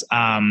because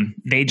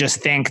they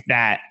just think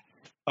that,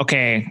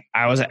 okay,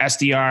 I was an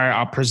SDR,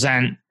 I'll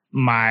present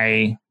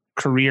my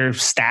career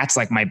stats,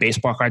 like my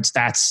baseball card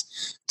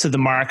stats, to the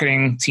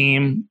marketing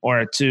team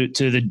or to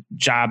the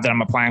job that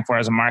I'm applying for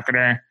as a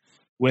marketer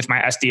with my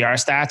SDR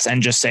stats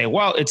and just say,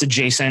 well, it's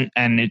adjacent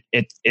and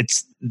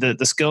it's the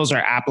skills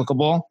are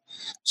applicable.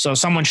 So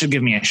someone should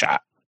give me a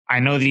shot. I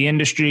know the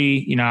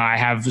industry, I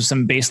have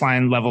some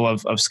baseline level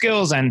of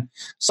skills and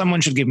someone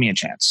should give me a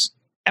chance.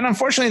 And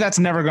unfortunately, that's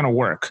never going to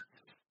work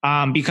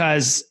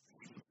because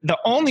the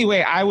only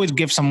way I would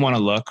give someone a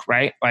look,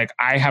 right? Like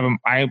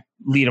I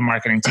lead a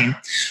marketing team.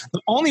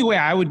 The only way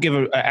I would give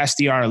a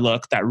SDR a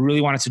look that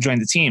really wanted to join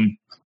the team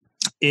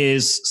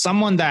is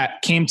someone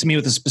that came to me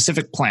with a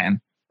specific plan,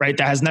 right?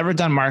 That has never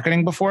done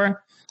marketing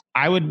before.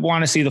 I would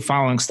want to see the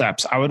following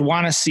steps. I would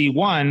want to see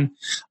one,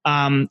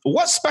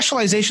 what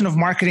specialization of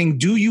marketing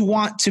do you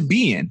want to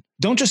be in?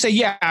 Don't just say,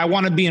 yeah, I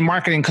want to be in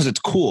marketing because it's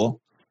cool.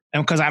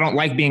 And because I don't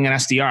like being an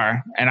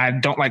SDR and I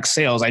don't like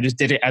sales, I just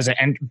did it as a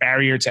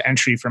barrier to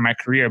entry for my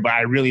career, but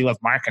I really love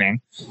marketing.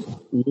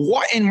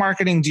 What in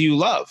marketing do you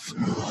love,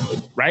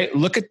 right?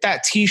 Look at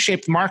that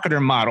T-shaped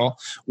marketer model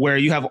where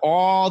you have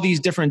all these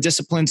different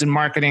disciplines in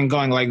marketing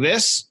going like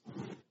this.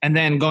 and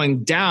then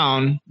going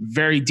down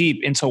very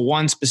deep into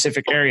one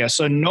specific area.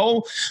 So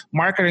no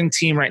marketing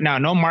team right now,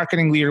 no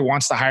marketing leader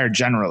wants to hire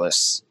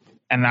generalists.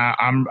 And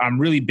I'm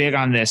really big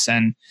on this,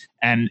 and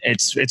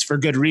it's for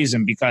good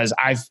reason, because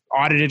I've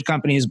audited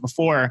companies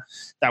before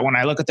that when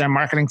I look at their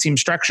marketing team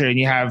structure and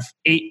you have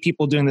 8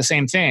 people doing the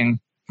same thing,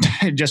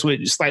 just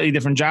with slightly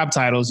different job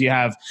titles, you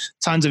have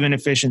tons of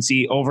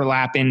inefficiency,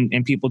 overlap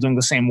in people doing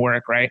the same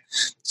work, right?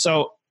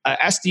 So a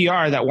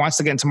SDR that wants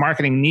to get into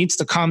marketing needs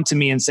to come to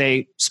me and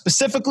say,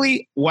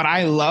 specifically, what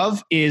I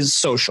love is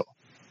social.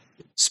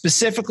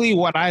 Specifically,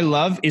 what I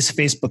love is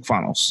Facebook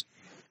funnels.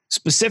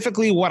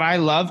 Specifically, what I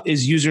love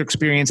is user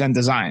experience and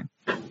design.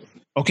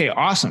 Okay,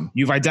 awesome.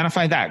 You've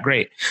identified that.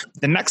 Great.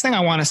 The next thing I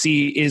want to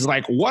see is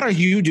like, what are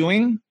you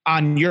doing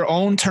on your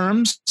own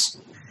terms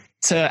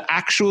to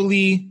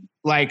actually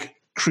like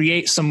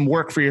create some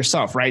work for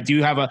yourself, right? Do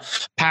you have a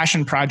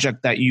passion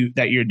project that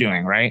you're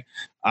doing, right?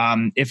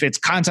 If it's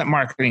content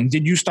marketing,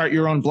 did you start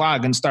your own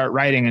blog and start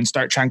writing and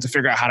start trying to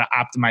figure out how to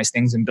optimize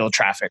things and build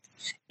traffic?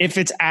 If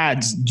it's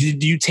ads,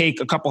 do you take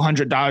a couple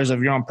 $100s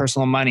of your own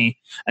personal money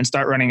and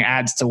start running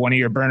ads to one of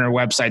your burner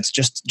websites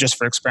just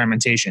for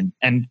experimentation?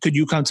 And could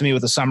you come to me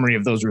with a summary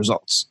of those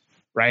results,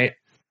 right?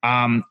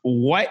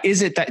 What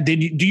is it that do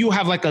you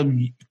have like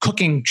a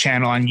cooking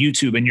channel on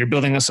YouTube and you're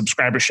building a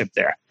subscribership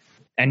there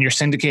and you're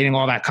syndicating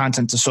all that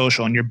content to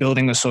social and you're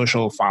building a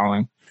social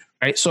following?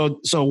 Right. So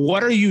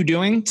what are you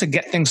doing to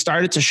get things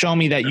started to show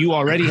me that you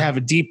already have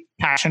a deep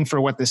passion for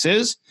what this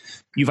is?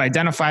 You've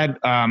identified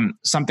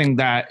something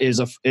that is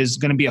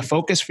going to be a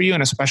focus for you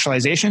and a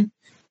specialization.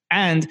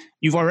 And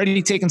you've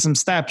already taken some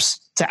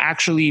steps to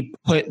actually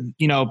put,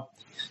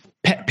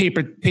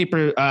 paper,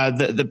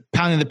 the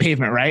pounding the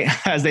pavement, right?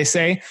 As they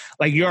say,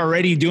 like you're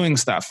already doing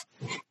stuff.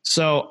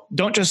 So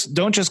don't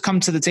just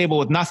come to the table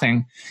with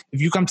nothing. If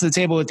you come to the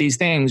table with these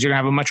things, you're gonna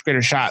have a much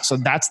greater shot. So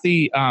that's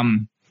the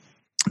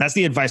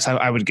advice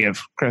I would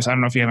give. Chris, I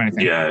don't know if you have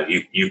anything. Yeah,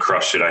 you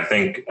crushed it. I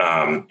think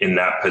in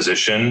that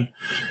position,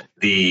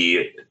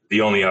 the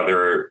only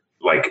other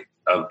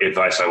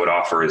advice I would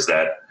offer is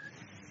that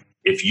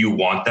if you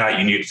want that,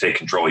 you need to take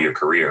control of your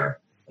career.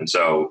 And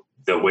so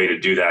the way to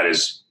do that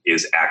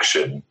is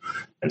action.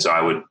 And so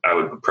I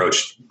would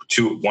approach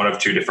one of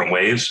two different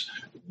ways.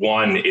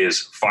 One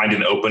is find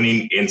an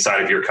opening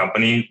inside of your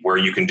company where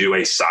you can do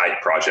a side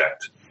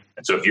project.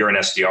 And so if you're an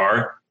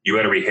SDR, you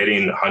better be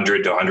hitting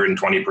 100 to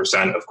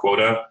 120% of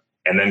quota,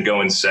 and then go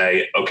and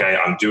say, okay,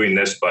 I'm doing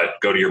this, but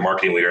go to your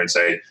marketing leader and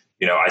say,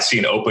 I see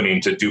an opening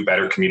to do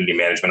better community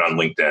management on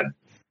LinkedIn,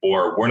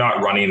 or we're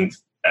not running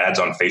ads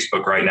on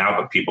Facebook right now,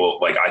 but people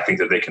I think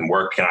that they can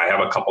work. Can I have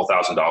a couple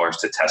 $1,000s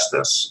to test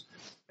this?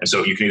 And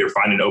so you can either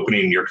find an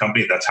opening in your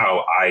company. That's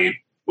how I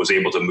was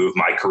able to move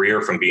my career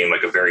from being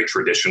like a very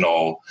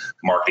traditional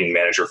marketing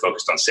manager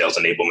focused on sales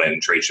enablement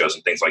and trade shows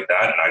and things like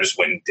that. And I just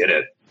went and did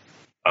it.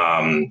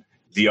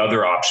 The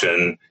other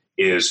option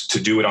is to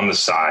do it on the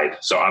side.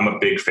 So I'm a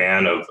big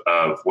fan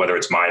of whether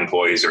it's my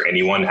employees or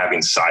anyone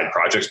having side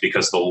projects,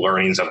 because the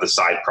learnings of the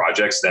side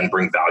projects then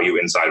bring value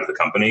inside of the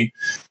company.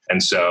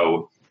 And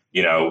so,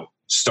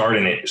 start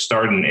an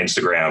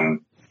Instagram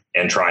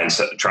and try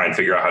and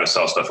figure out how to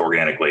sell stuff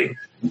organically.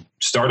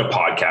 Start a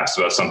podcast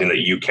about something that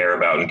you care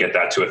about and get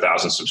that to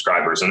 1,000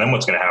 subscribers. And then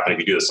what's going to happen if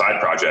you do the side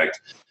project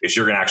is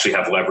you're going to actually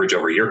have leverage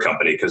over your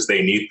company because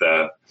they need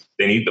the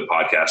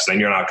podcast. Then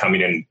you're not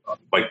coming in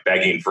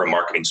begging for a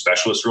marketing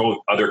specialist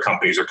role. Other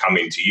companies are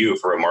coming to you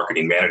for a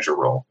marketing manager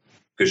role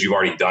because you've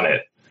already done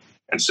it.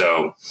 And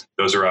so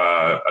those are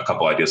a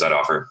couple ideas I'd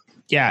offer.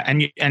 Yeah.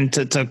 And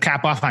to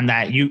cap off on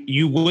that,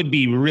 you would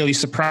be really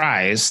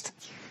surprised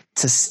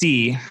to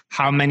see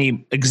how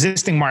many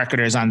existing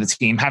marketers on the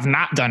team have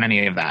not done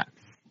any of that.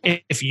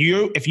 If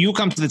you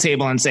come to the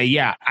table and say,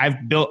 yeah,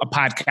 I've built a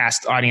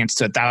podcast audience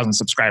to 1,000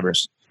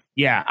 subscribers.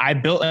 Yeah, I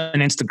built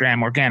an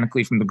Instagram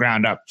organically from the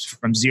ground up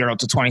from 0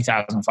 to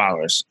 20,000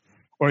 followers.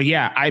 Or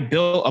yeah, I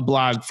built a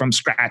blog from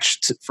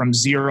scratch from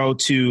 0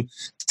 to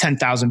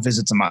 10,000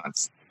 visits a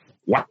month.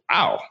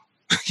 Wow.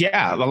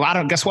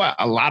 Yeah, guess what?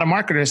 A lot of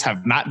marketers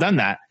have not done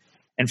that.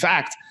 In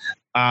fact,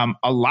 a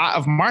lot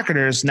of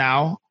marketers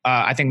now,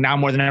 I think now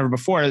more than ever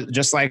before,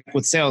 just like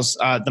with sales,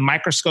 the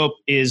microscope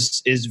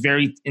is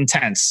very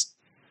intense.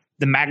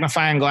 The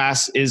magnifying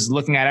glass is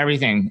looking at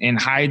everything in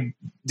high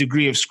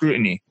degree of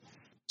scrutiny.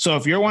 So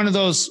if you're one of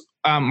those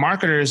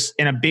marketers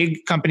in a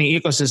big company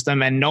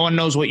ecosystem and no one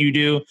knows what you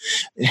do,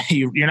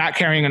 you're not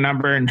carrying a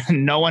number and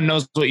no one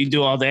knows what you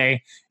do all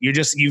day. You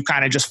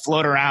kind of just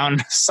float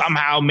around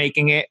somehow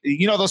making it.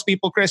 You know those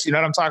people, Chris, you know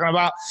what I'm talking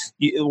about?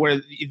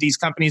 Where these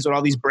companies with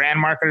all these brand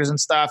marketers and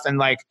stuff,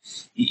 and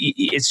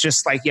it's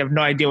just like you have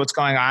no idea what's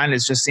going on.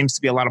 It just seems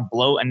to be a lot of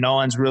bloat and no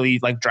one's really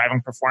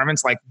driving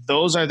performance.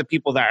 Those are the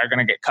people that are going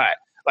to get cut.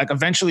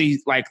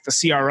 Eventually, the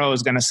CRO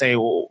is going to say,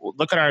 well,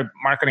 look at our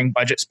marketing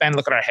budget spend,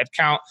 look at our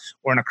headcount.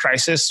 We're in a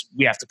crisis.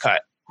 We have to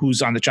cut.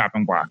 Who's on the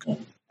chopping block?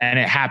 And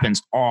it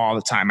happens all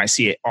the time. I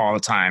see it all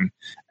the time.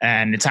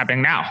 And it's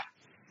happening now.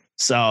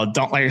 So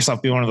don't let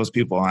yourself be one of those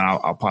people. And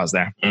I'll pause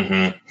there.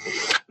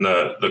 Mm-hmm.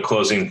 The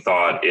closing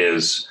thought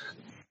is,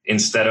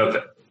 instead of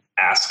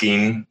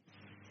asking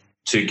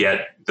to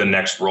get the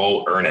next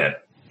role, earn it.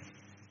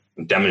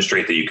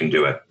 Demonstrate that you can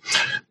do it.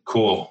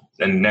 Cool.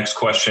 And next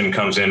question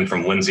comes in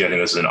from Lindsay. I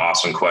think this is an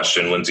awesome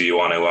question. Lindsay, you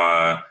want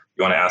to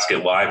ask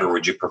it live, or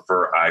would you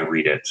prefer I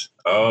read it?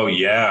 Oh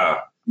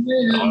yeah.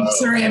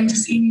 Sorry, I'm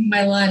just eating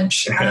my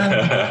lunch.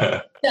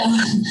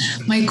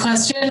 My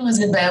question was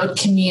about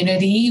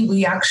community.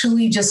 We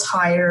actually just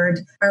hired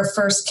our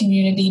first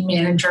community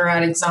manager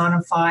at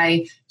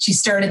Axonify. She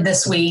started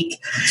this week,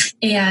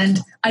 and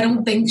I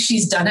don't think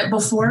she's done it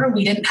before.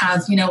 We didn't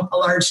have, a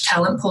large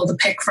talent pool to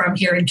pick from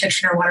here in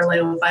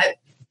Kitchener-Waterloo, but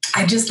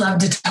I just love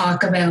to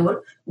talk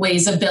about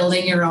ways of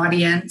building your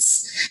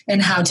audience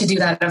and how to do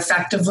that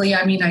effectively.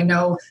 I mean, I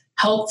know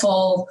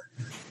helpful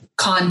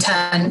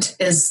content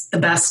is the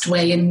best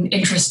way and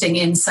interesting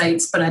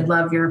insights, but I'd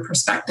love your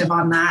perspective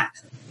on that.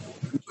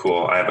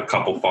 Cool. I have a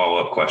couple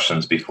follow-up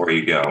questions before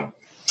you go.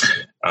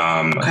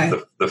 Okay.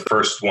 The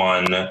first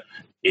one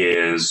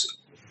is,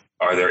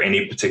 are there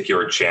any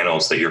particular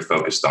channels that you're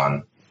focused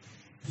on?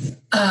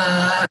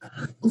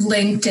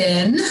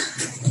 LinkedIn,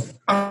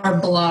 our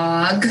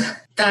blog.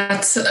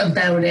 That's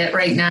about it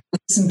right now.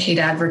 Some paid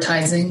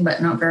advertising, but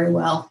not very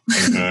well.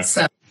 Mm-hmm.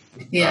 So,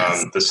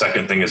 yes. The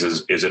second thing is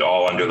it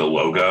all under the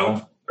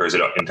logo, or is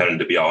it intended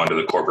to be all under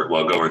the corporate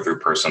logo or through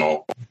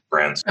personal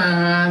brands?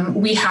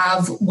 We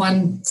have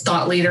one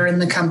thought leader in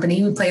the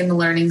company. We play in the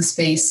learning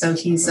space, so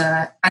he's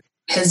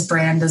his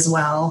brand as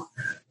well.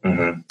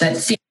 Mm-hmm. That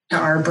feeds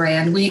our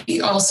brand.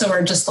 We also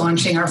are just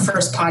launching our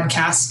first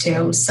podcast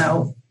too,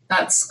 so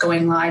that's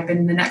going live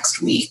in the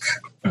next week.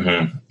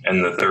 Mm-hmm.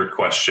 And the third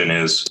question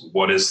is,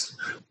 what is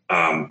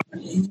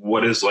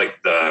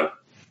like the,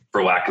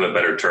 for lack of a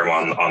better term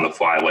on the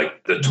fly,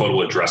 like the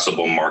total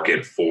addressable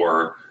market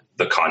for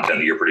the content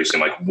that you're producing?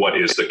 Like, what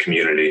is the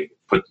community?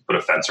 Put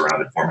a fence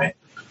around it for me.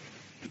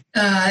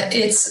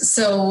 It's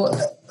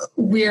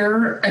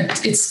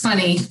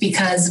funny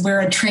because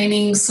we're a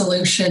training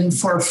solution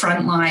for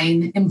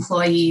frontline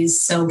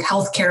employees. So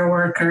healthcare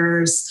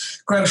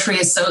workers, grocery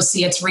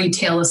associates,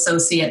 retail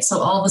associates. So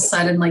all of a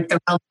sudden, like, the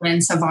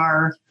relevance of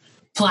our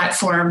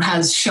platform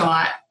has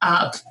shot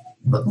up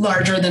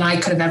larger than I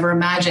could have ever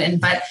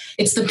imagined. But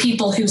it's the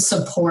people who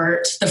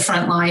support the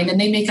frontline, and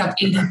they make up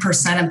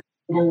 80% of the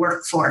global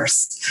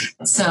workforce.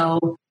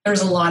 So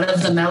there's a lot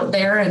of them out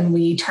there, and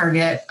we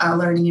target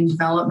learning and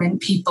development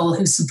people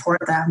who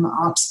support them,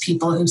 ops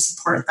people who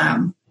support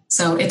them.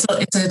 So it's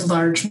a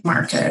large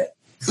market.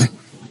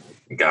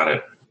 Got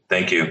it.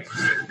 Thank you.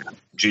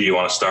 G, you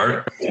want to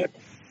start?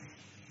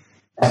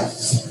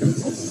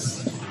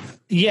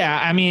 Yeah,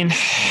 I mean,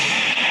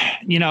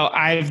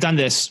 I've done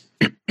this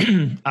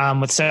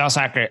with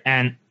SalesHacker,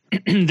 and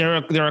there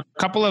were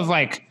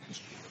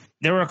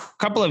a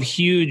couple of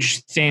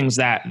huge things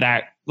that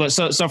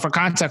so for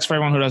context, for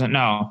everyone who doesn't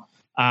know,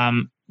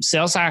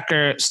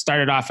 SalesHacker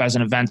started off as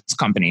an events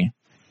company,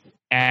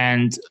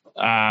 and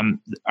the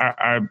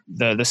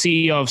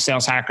CEO of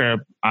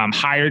SalesHacker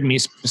hired me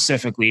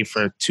specifically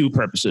for two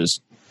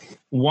purposes.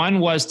 One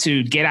was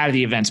to get out of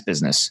the events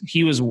business.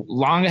 He was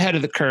long ahead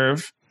of the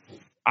curve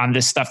on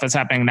this stuff that's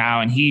happening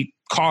now, and he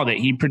called it.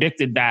 He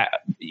predicted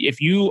that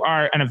if you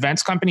are an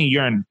events company,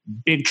 you're in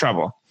big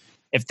trouble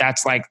if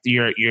that's like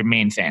your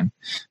main thing.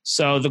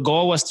 So the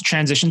goal was to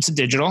transition to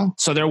digital.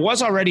 So there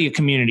was already a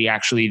community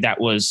actually that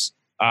was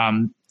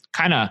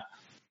kind of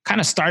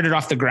started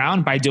off the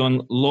ground by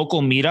doing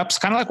local meetups,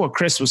 kind of like what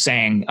Chris was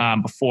saying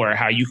before,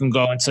 how you can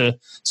go into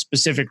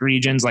specific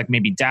regions like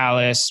maybe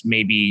Dallas,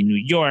 maybe New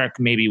York,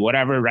 maybe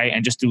whatever, right?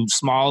 And just do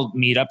small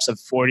meetups of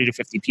 40 to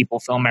 50 people,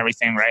 film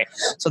everything, right?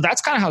 So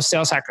that's kind of how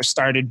SalesHacker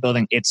started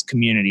building its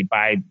community,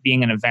 by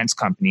being an events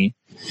company.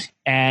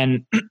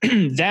 And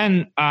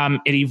then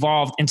it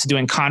evolved into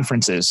doing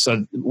conferences.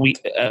 So we,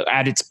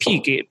 at its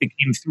peak, it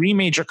became 3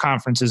 major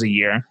conferences a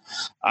year: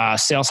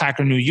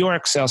 SalesHacker New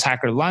York,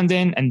 SalesHacker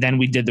London, and then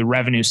we did the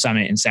Revenue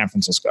Summit in San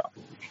Francisco.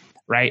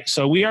 Right.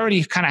 So we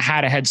already kind of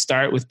had a head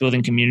start with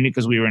building community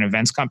because we were an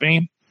events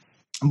company.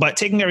 But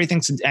taking everything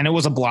to, and it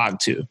was a blog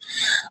too,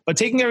 but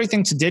taking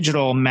everything to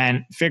digital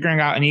meant figuring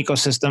out an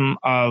ecosystem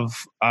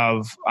of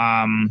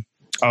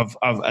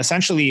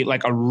essentially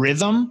like a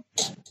rhythm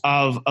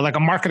of like a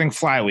marketing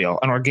flywheel,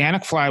 an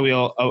organic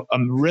flywheel, a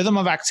rhythm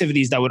of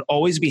activities that would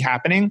always be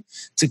happening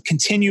to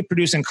continue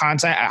producing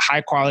content at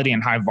high quality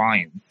and high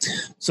volume.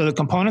 So the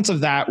components of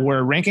that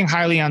were ranking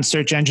highly on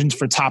search engines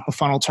for top of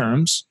funnel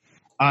terms,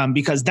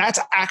 because that's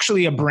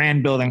actually a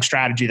brand building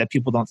strategy that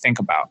people don't think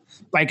about.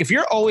 Like if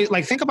you're always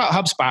like, think about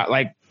HubSpot,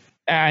 like,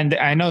 and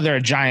I know they're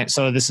a giant,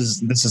 so this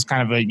is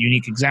kind of a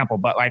unique example,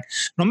 but like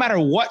no matter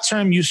what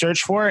term you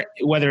search for,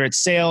 whether it's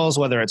sales,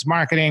 whether it's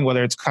marketing,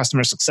 whether it's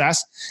customer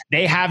success,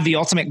 they have the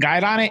ultimate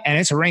guide on it, and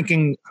it's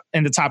ranking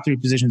in the top 3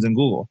 positions in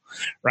Google,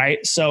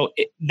 right? So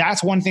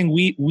that's one thing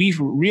we've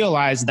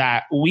realized,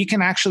 that we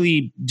can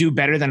actually do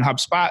better than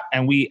HubSpot,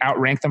 and we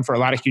outrank them for a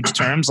lot of huge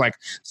terms like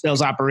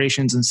sales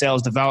operations and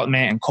sales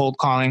development and cold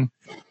calling,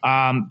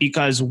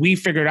 because we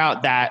figured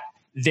out that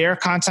their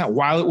content,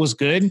 while it was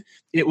good,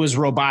 it was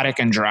robotic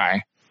and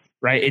dry,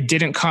 right? It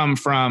didn't come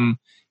from,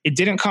 it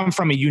didn't come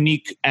from a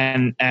unique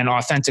and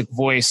authentic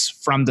voice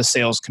from the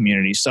sales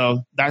community.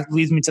 So that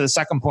leads me to the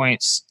second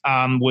point,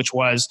 which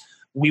was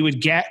we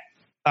would get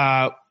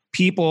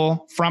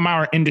people from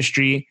our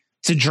industry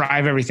to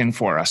drive everything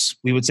for us.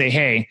 We would say,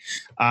 hey,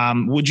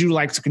 would you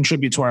like to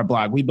contribute to our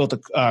blog? We built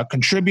a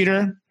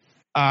contributor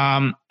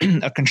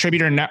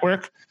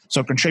network,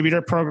 so a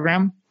contributor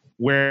program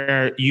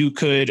where you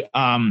could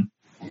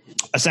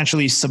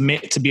essentially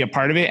submit to be a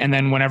part of it. And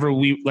then whenever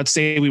let's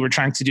say we were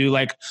trying to do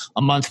like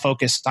a month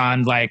focused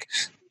on like,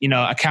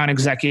 account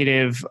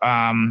executive,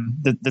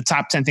 the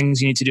top 10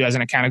 things you need to do as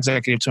an account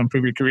executive to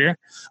improve your career,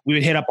 we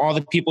would hit up all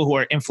the people who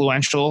are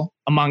influential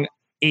among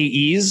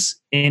AEs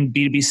in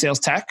B2B sales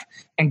tech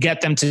and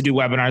get them to do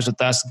webinars with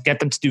us,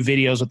 get them to do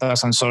videos with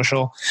us on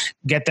social,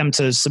 get them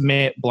to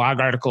submit blog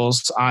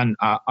articles on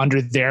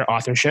under their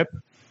authorship.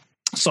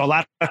 So a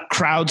lot of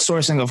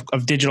crowdsourcing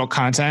of digital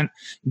content,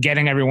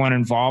 getting everyone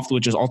involved,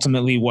 which is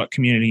ultimately what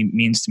community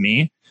means to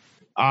me.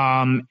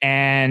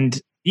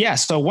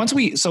 So once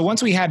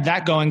we had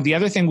that going, the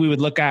other thing we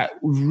would look at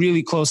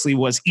really closely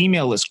was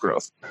email list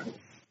growth,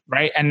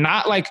 right? And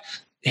not like,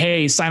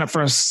 hey, sign up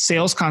for a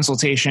sales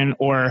consultation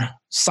or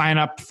sign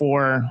up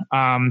for,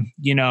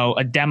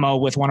 a demo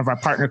with one of our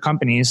partner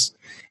companies.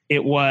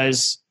 It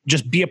was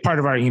just be a part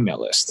of our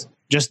email list.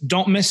 Just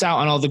don't miss out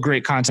on all the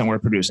great content we're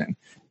producing.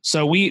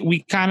 So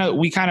we kind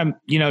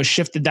of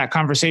shifted that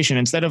conversation.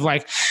 Instead of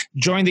like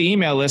join the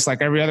email list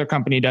like every other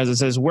company does, it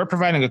says we're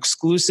providing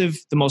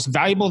the most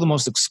valuable, the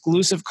most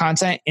exclusive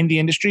content in the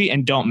industry,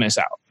 and don't miss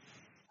out.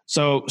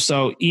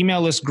 So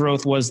email list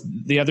growth was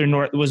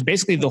was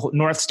basically the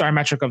North Star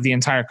metric of the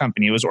entire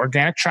company. It was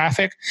organic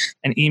traffic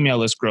and email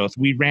list growth.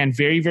 We ran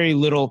very, very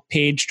little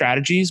paid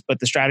strategies, but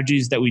the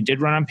strategies that we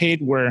did run on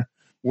paid were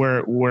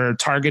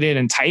targeted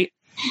and tight.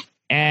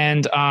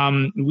 And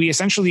we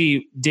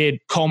essentially did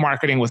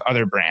co-marketing with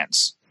other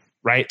brands,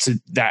 right? So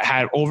that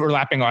had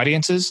overlapping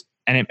audiences,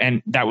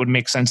 and that would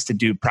make sense to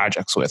do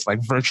projects with,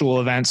 like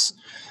virtual events,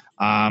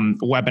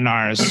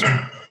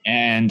 webinars,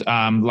 and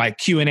like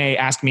Q&A,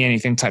 ask me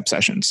anything type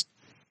sessions.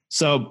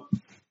 So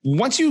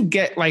once you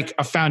get like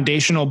a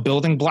foundational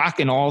building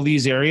block in all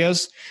these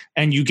areas,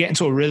 and you get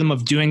into a rhythm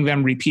of doing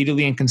them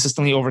repeatedly and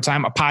consistently over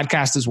time, a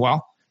podcast as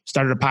well,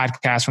 started a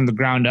podcast from the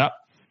ground up.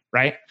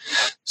 Right.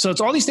 So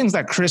it's all these things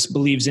that Chris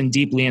believes in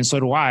deeply. And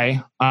so do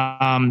I,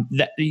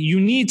 that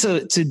you need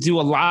to do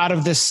a lot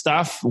of this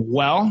stuff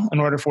well in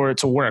order for it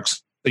to work. So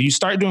you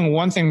start doing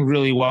one thing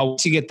really well.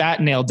 Once you get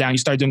that nailed down, you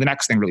start doing the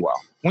next thing really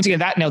well. Once you get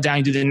that nailed down,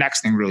 you do the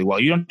next thing really well.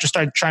 You don't just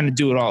start trying to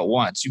do it all at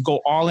once. You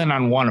go all in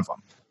on one of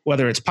them,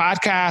 whether it's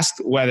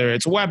podcast, whether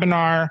it's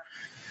webinar,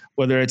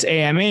 whether it's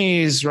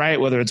AMAs, right?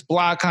 Whether it's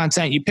blog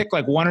content, you pick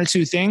like one or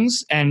two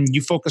things and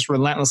you focus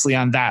relentlessly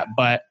on that.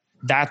 But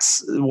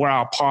that's where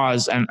I'll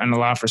pause and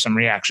allow for some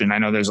reaction. I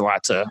know there's a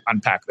lot to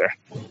unpack there.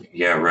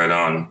 Yeah, right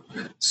on.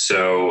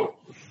 So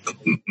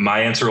my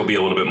answer will be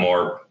a little bit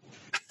more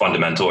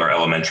fundamental or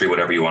elementary,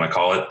 whatever you want to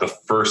call it. The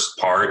first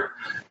part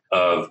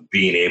of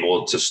being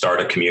able to start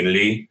a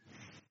community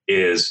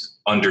is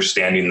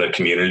understanding the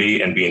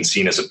community and being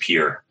seen as a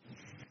peer.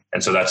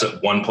 And so that's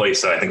one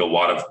place that I think a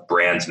lot of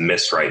brands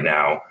miss right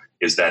now,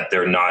 is that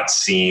they're not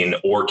seen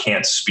or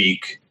can't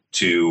speak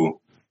to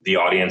the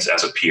audience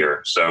as a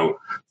peer. So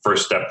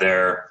first step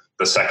there.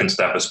 The second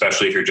step,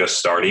 especially if you're just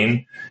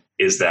starting,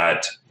 is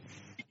that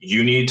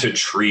you need to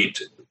treat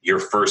your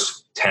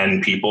first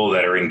 10 people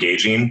that are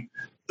engaging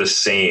the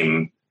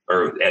same,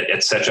 or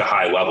at such a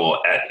high level,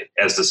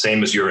 as the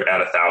same as you're at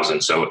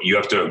 1,000. So you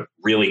have to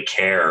really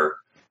care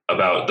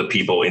about the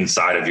people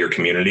inside of your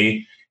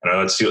community. And I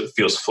know it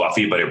feels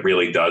fluffy, but it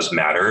really does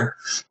matter.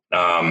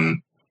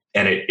 And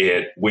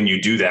it when you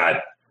do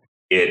that,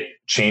 it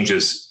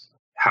changes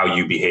how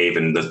you behave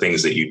and the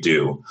things that you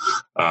do.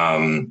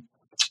 And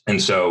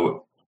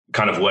so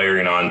kind of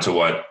layering on to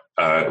what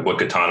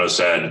Gaetano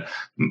said,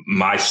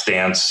 my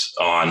stance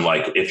on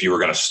like, if you were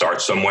going to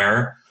start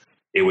somewhere,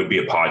 it would be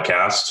a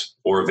podcast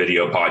or a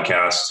video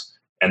podcast,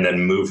 and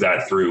then move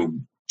that through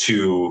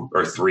 2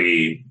 or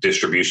 3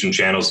 distribution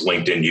channels,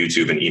 LinkedIn,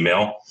 YouTube, and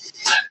email.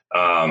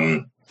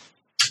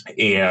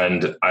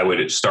 And I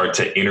would start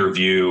to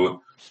interview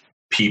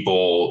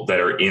people that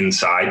are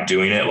inside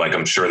doing it. Like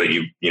I'm sure that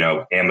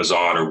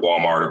Amazon or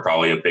Walmart are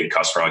probably a big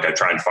customer. Like I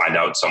try and find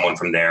out someone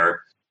from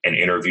there and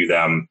interview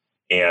them.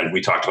 And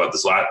we talked about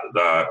this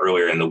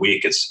earlier in the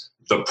week. It's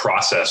the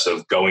process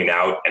of going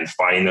out and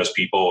finding those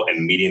people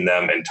and meeting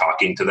them and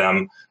talking to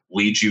them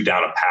leads you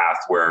down a path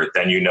where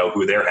then you know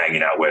who they're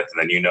hanging out with,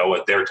 and then you know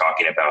what they're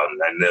talking about, and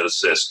then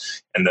there's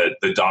this, and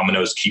the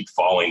dominoes keep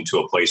falling to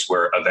a place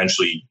where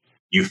eventually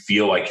you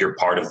feel like you're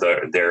part of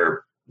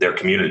their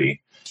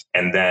community.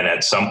 And then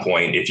at some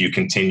point, if you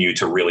continue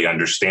to really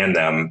understand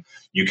them,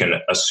 you can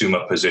assume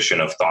a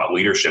position of thought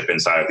leadership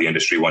inside of the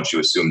industry once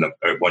you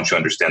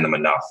understand them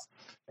enough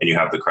and you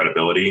have the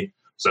credibility.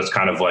 So that's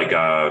kind of like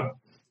a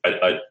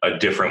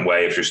different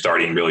way, if you're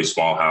starting really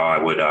small, how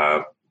I would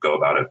go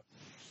about it.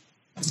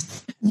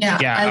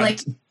 Yeah. I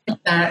like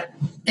that.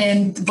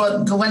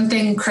 But the one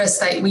thing, Chris,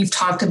 that we've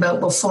talked about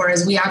before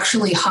is we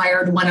actually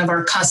hired one of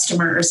our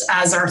customers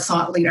as our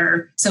thought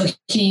leader. So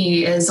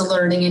he is a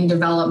learning and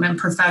development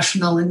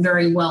professional and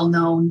very well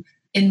known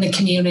in the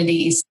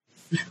communities.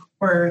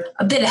 We're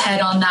a bit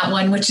ahead on that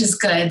one, which is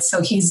good.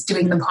 So he's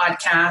doing the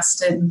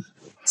podcast and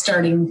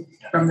starting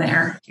from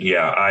there.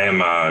 Yeah, I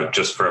am,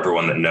 just for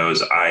everyone that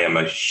knows, I am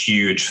a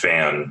huge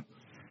fan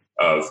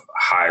of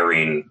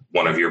hiring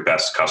one of your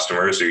best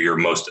customers or your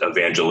most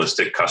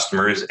evangelistic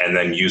customers, and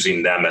then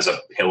using them as a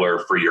pillar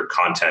for your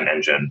content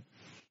engine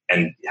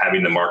and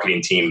having the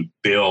marketing team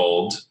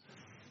build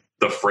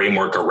the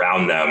framework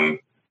around them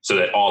so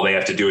that all they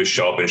have to do is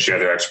show up and share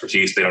their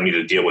expertise. They don't need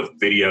to deal with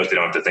videos. They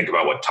don't have to think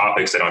about what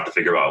topics. They don't have to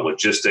figure out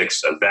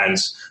logistics,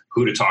 events,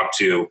 who to talk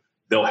to.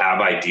 They'll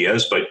have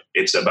ideas, but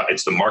it's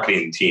the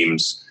marketing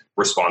team's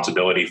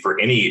responsibility for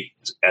any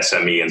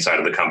SME inside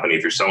of the company.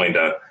 If you're selling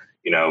to,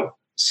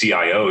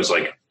 CIOs,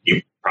 like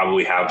you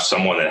probably have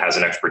someone that has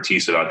an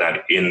expertise about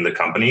that in the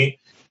company,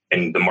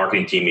 and the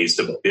marketing team needs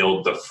to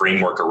build the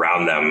framework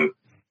around them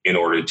in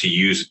order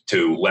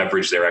to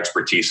leverage their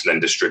expertise and then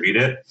distribute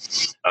it.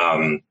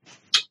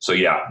 So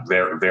yeah,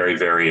 very, very,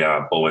 very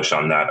bullish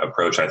on that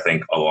approach. I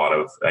think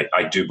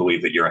I do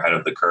believe that you're ahead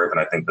of the curve, and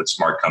I think that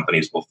smart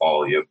companies will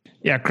follow you.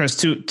 Yeah, Chris,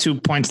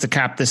 two points to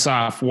cap this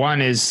off.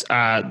 One is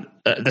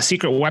the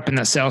secret weapon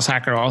that Sales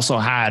Hacker also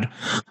had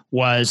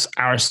was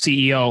our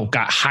CEO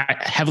got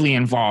heavily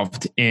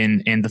involved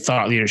in the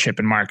thought leadership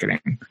and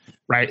marketing.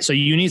 Right. So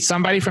you need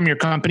somebody from your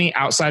company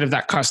outside of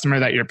that customer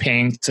that you're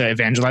paying to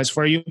evangelize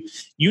for you.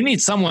 You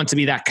need someone to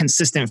be that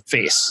consistent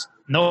face.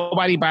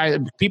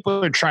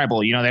 People are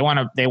tribal. They want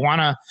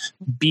to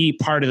be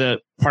part of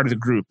the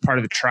group, part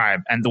of the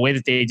tribe. And the way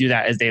that they do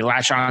that is they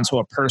latch on to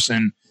a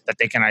person that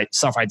they can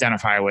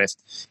self-identify with.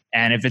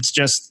 And if it's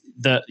just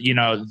the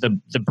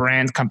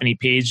brand company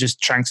page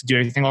just trying to do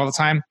everything all the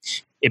time,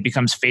 it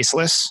becomes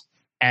faceless,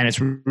 and it's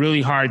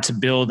really hard to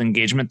build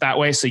engagement that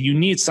way. So you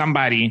need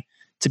somebody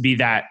to be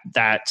that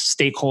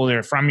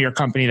stakeholder from your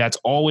company that's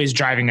always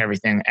driving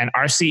everything. And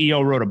our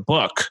CEO wrote a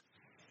book,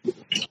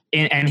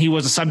 and he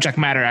was a subject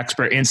matter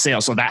expert in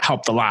sales. So that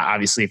helped a lot.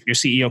 Obviously, if your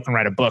CEO can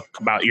write a book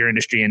about your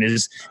industry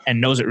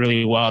and knows it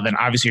really well, then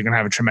obviously you're going to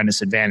have a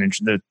tremendous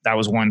advantage. That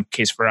was one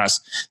case for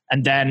us.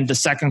 And then the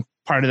second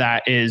part of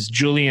that is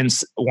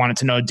Julian's wanted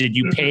to know, did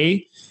you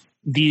pay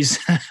these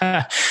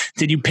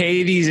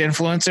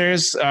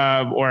influencers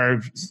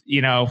or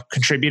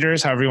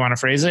contributors, however you want to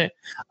phrase it?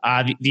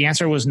 The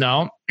answer was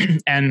no.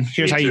 And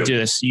here's how you do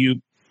this. The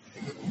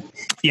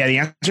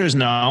answer is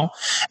no.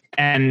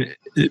 And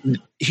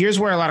here's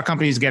where a lot of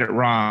companies get it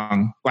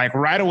wrong. Like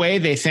right away,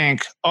 they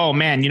think, oh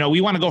man,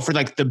 we want to go for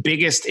like the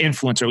biggest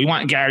influencer. We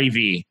want Gary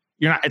Vee.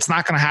 It's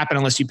not going to happen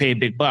unless you pay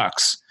big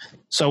bucks.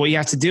 So what you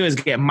have to do is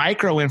get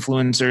micro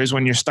influencers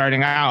when you're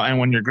starting out and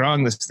when you're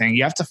growing this thing.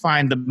 You have to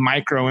find the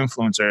micro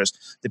influencers,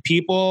 the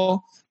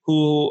people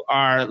who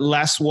are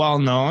less well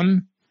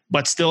known,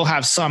 but still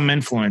have some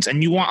influence.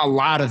 And you want a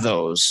lot of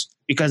those,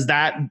 because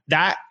that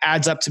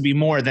adds up to be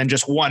more than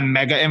just one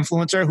mega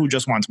influencer who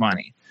just wants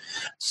money.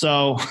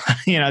 So,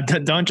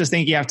 don't just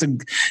think you have to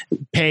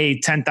pay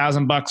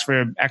 $10,000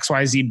 for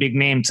XYZ big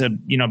name to,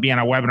 be on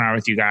a webinar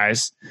with you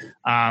guys,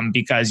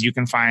 because you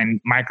can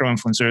find micro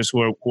influencers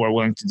who are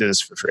willing to do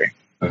this for free.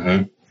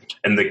 Mm-hmm.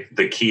 And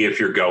the key, if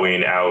you're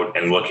going out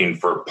and looking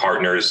for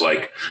partners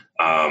like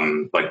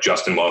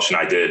Justin Welsh and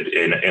I did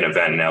an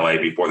event in LA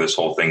before this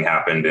whole thing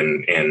happened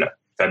in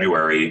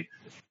February.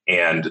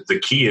 And the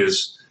key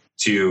is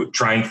to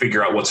try and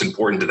figure out what's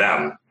important to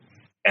them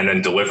and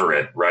then deliver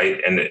it, right?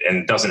 And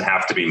it doesn't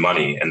have to be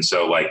money. And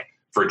so like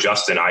for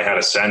Justin, I had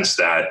a sense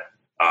that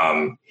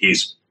he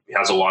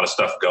has a lot of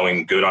stuff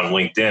going good on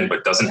LinkedIn,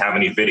 but doesn't have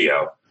any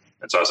video.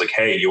 And so I was like,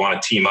 hey, you want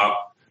to team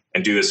up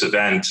and do this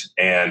event,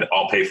 and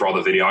I'll pay for all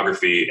the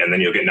videography, and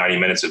then you'll get 90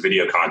 minutes of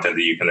video content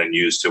that you can then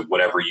use to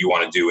whatever you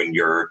want to do in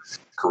your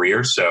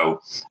career. So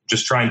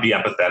just try and be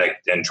empathetic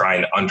and try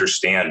and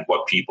understand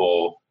what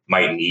people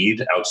might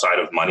need outside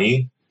of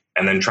money,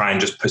 and then try and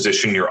just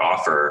position your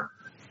offer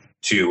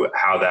to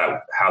how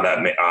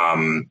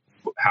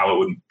it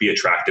would be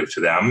attractive to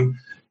them.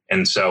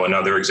 And so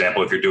another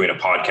example, if you're doing a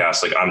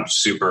podcast, like I'm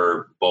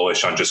super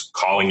bullish on just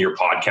calling your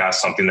podcast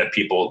something that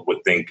people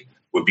would think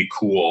would be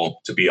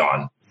cool to be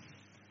on.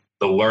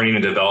 The Learning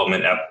and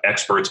Development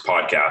Experts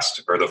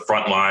Podcast, or the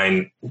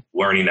Frontline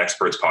Learning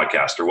Experts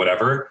Podcast, or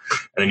whatever.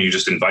 And then you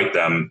just invite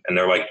them, and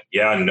they're like,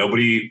 yeah,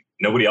 nobody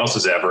else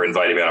has ever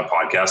invited me on a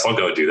podcast. I'll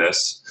go do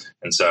this.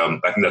 And so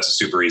I think that's a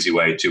super easy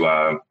way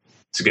to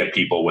get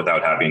people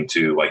without having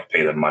to like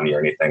pay them money or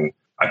anything.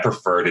 I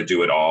prefer to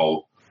do it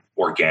all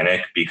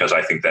organic because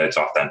I think that it's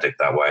authentic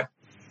that way.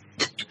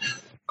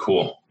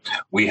 Cool.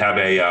 We have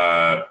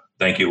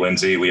thank you,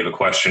 Lindsay. We have a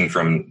question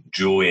from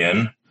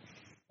Julian.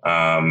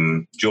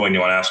 Julian, you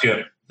want to ask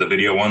it? The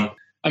video one?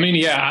 I mean,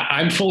 yeah,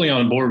 I'm fully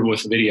on board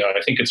with video.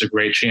 I think it's a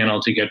great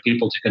channel to get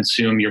people to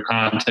consume your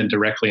content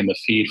directly in the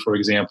feed. For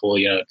example,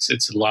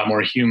 it's a lot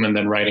more human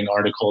than writing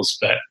articles,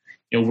 but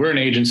we're an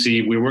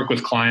agency. We work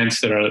with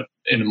clients that are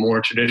in a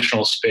more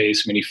traditional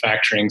space,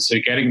 manufacturing. So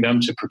getting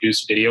them to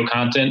produce video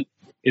content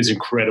is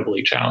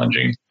incredibly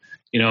challenging.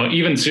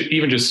 Even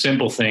just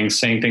simple things,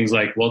 saying things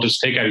like, well,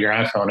 just take out your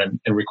iPhone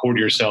and record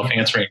yourself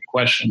answering a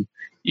question.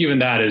 Even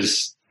that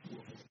is,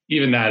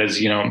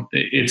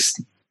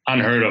 it's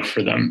unheard of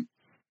for them.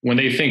 When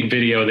they think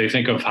video, they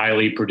think of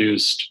highly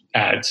produced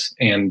ads.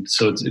 And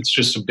so it's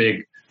just a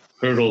big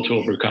hurdle to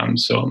overcome.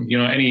 So,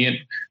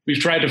 we've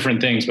tried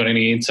different things, but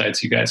any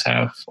insights you guys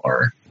have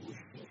are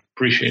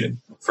appreciated.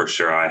 For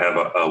sure. I have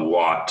a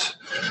lot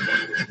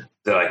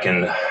that I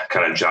can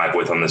kind of jive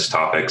with on this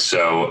topic.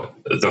 So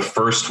the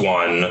first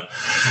one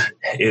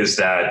is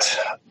that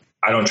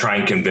I don't try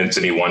and convince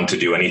anyone to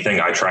do anything.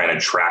 I try and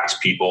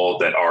attract people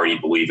that already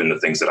believe in the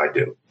things that I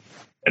do.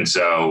 And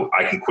so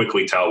I can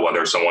quickly tell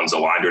whether someone's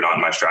aligned or not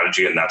in my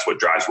strategy. And that's what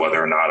drives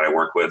whether or not I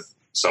work with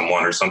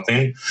someone or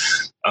something.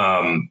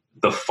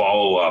 The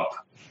follow-up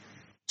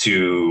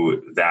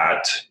to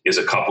that is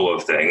a couple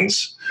of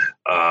things.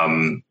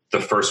 The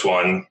first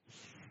one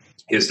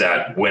is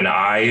that when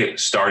I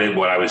started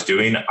what I was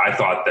doing, I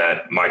thought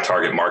that my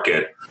target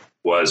market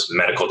was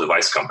medical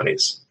device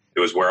companies. It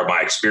was where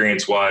my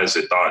experience was.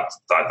 It thought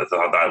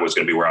that was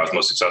going to be where I was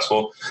most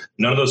successful.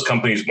 None of those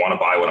companies want to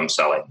buy what I'm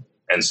selling.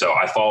 And so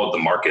I followed the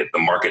market. The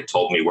market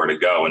told me where to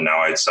go. And now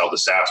I sell to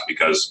SaaS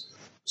because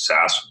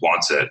SaaS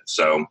wants it.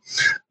 So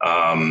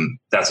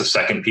that's a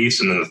second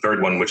piece. And then the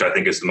third one, which I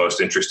think is the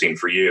most interesting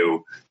for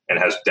you and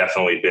has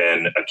definitely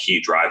been a key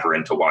driver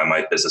into why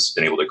my business has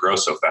been able to grow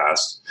so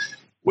fast,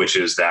 which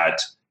is that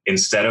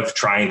instead of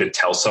trying to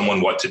tell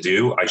someone what to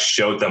do, I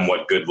showed them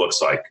what good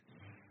looks like.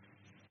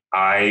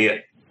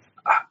 I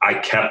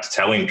kept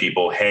telling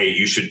people, hey,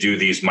 you should do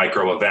these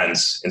micro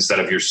events instead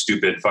of your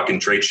stupid fucking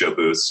trade show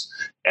booths.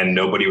 And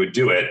nobody would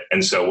do it.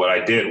 And so what I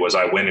did was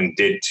I went and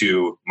did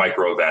 2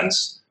 micro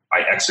events.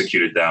 I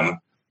executed them.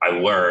 I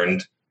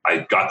learned.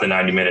 I got the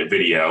 90-minute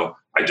video.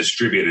 I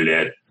distributed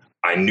it.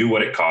 I knew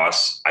what it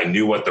costs. I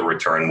knew what the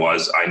return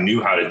was. I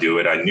knew how to do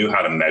it. I knew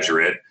how to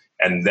measure it.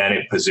 And then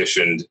it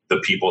positioned the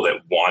people that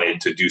wanted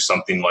to do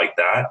something like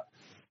that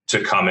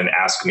to come and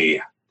ask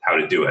me how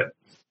to do it.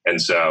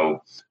 And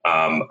so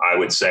I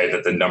would say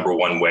that the number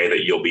one way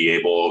that you'll be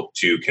able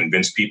to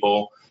convince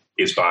people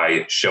is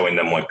by showing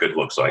them what good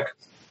looks like.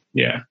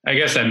 Yeah, I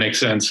guess that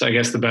makes sense. I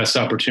guess the best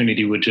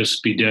opportunity would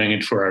just be doing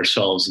it for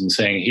ourselves and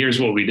saying,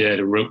 here's what we did.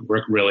 It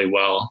worked really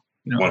well.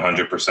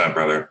 100%,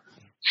 brother.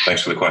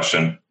 Thanks for the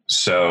question.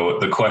 So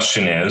the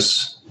question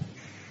is,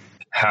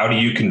 how do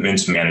you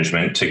convince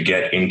management to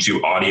get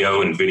into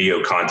audio and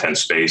video content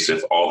space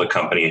if all the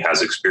company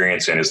has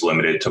experience in is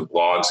limited to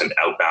blogs and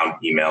outbound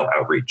email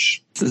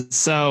outreach?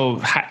 So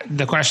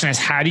the question is,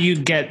 how do you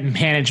get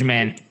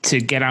management to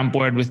get on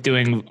board with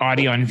doing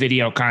audio and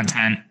video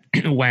content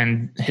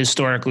when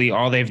historically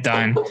all they've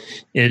done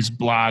is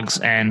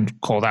blogs and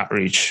cold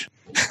outreach?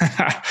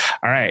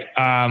 All right.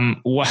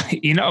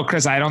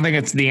 Chris, I don't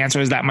think the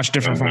answer is that much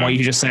different from what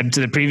you just said to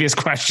the previous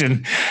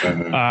question.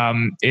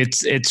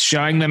 It's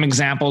showing them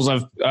examples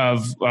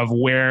of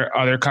where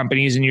other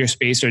companies in your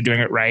space are doing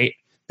it right,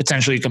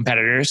 potentially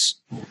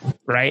competitors,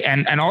 right?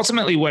 And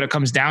ultimately what it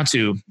comes down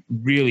to,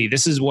 really,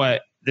 this is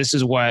what it's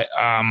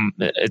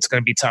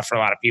going to be tough for a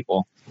lot of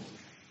people.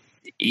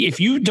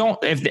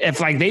 If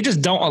like they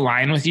just don't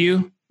align with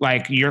you,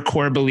 like your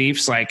core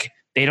beliefs, like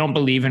they don't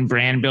believe in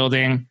brand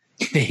building.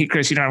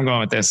 Chris, you know where I'm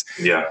going with this.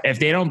 Yeah. If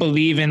they don't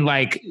believe in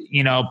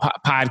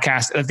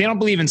podcast, if they don't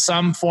believe in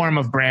some form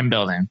of brand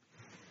building,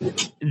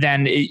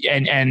 then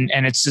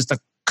and it's just a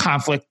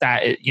conflict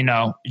that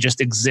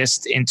just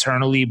exists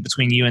internally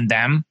between you and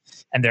them,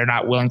 and they're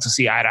not willing to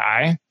see eye to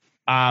eye,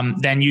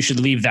 then you should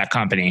leave that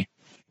company.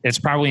 It's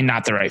probably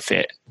not the right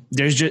fit.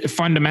 There's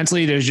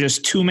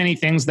just too many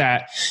things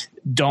that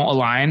don't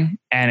align,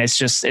 and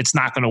it's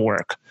not going to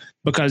work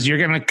because you're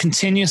going to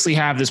continuously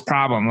have this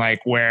problem, like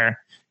where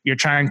you're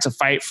trying to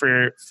fight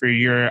for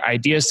your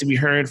ideas to be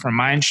heard, for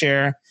mind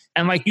share.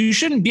 And like, you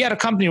shouldn't be at a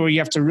company where you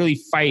have to really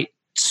fight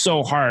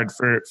so hard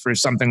for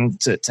something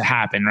to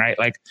happen, right?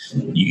 Like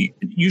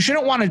you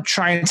shouldn't want to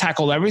try and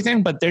tackle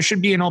everything, but there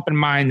should be an open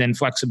mind and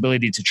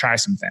flexibility to try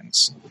some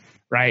things,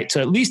 right?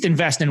 To at least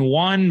invest in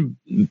one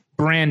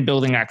brand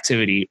building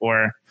activity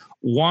or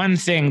one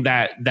thing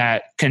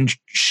that can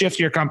shift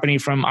your company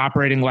from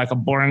operating like a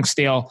boring,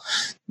 stale,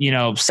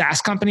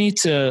 SaaS company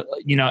to,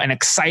 an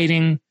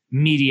exciting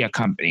media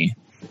company.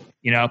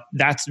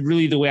 That's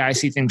really the way I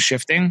see things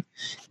shifting.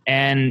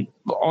 And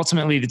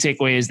ultimately the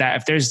takeaway is that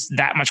if there's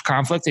that much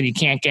conflict and you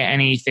can't get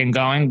anything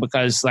going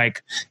because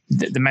like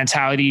the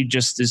mentality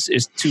just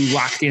is too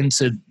locked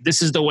into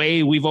this is the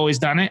way we've always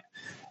done it,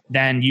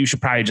 then you should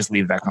probably just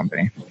leave that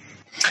company.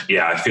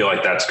 Yeah, I feel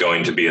like that's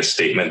going to be a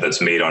statement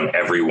that's made on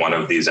every one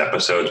of these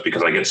episodes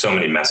because I get so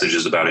many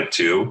messages about it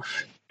too.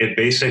 It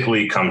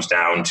basically comes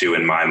down to,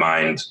 in my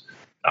mind,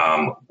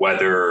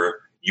 whether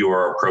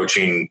you're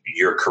approaching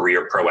your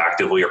career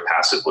proactively or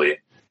passively.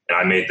 And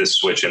I made this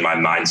switch in my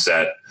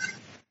mindset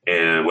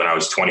when I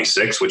was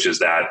 26, which is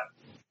that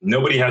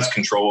nobody has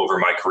control over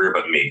my career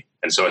but me.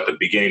 And so at the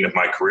beginning of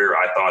my career,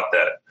 I thought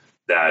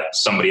that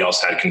somebody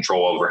else had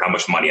control over how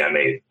much money I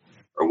made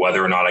or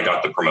whether or not I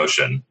got the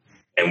promotion.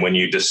 And when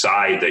you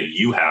decide that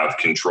you have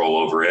control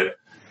over it,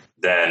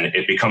 then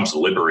it becomes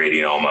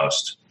liberating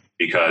almost,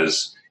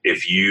 because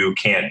if you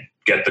can't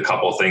get the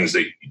couple things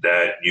that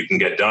you can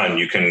get done,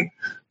 you can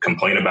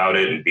complain about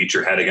it and beat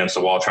your head against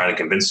the wall trying to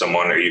convince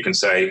someone, or you can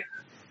say,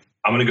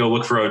 I'm going to go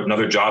look for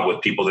another job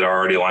with people that are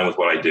already aligned with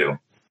what I do.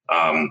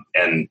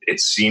 And it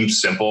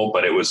seems simple,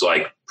 but it was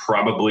like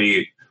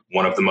probably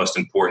one of the most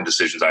important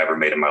decisions I ever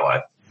made in my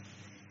life.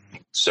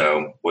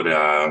 So would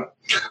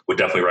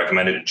definitely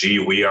recommend it.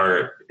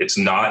 It's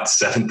not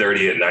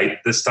 7:30 at night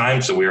this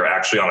time. So we are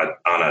actually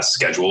on a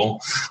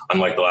schedule,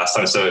 unlike the last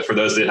time. So for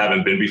those that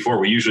haven't been before,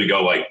 we usually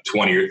go like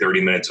 20 or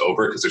 30 minutes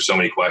over because there's so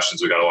many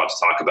questions. We got a lot to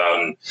talk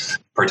about and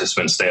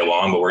participants stay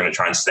along, but we're going to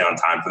try and stay on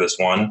time for this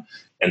one.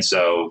 And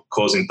so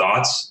closing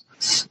thoughts,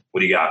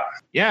 what do you got?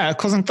 Yeah,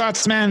 closing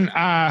thoughts, man.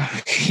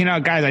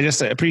 Guys, I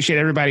just appreciate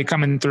everybody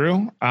coming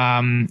through.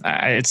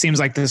 It seems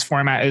like this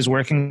format is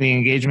working. The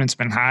engagement's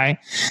been high.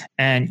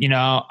 And,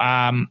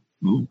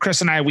 Chris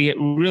and I,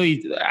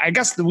 I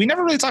guess we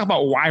never really talk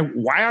about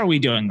why are we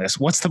doing this?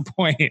 What's the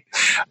point?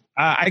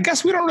 I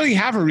guess we don't really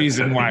have a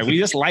reason why. We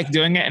just like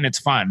doing it and it's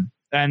fun.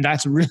 And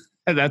that's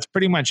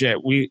pretty much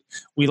it. We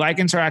like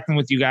interacting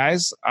with you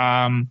guys.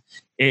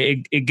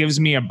 It gives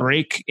me a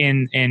break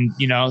in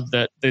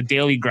the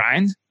daily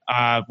grind.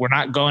 We're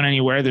not going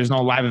anywhere. There's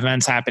no live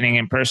events happening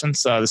in person.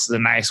 So this is a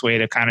nice way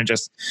to kind of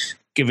just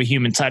give a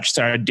human touch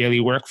to our daily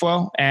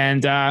workflow.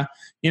 And,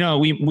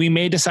 we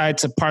may decide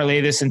to parlay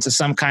this into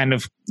some kind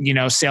of,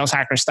 sales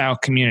hacker style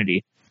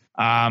community.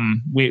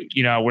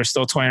 We're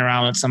still toying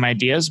around with some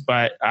ideas,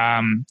 but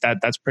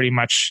that's pretty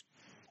much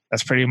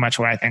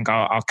where I think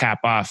I'll cap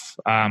off.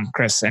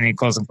 Chris, any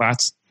closing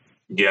thoughts?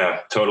 Yeah,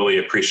 totally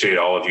appreciate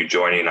all of you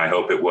joining. I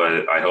hope it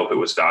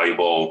was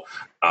valuable.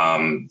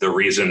 The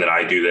reason that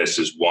I do this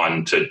is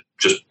one, to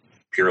just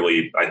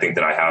purely, I think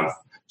that I have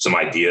some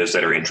ideas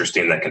that are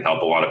interesting that can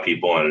help a lot of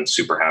people, and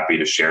super happy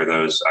to share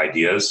those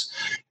ideas.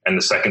 And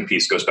the second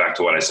piece goes back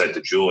to what I said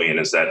to Julian,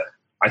 is that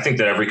I think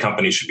that every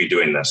company should be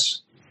doing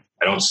this.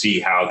 I don't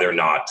see how they're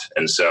not.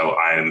 And so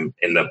I'm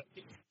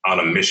on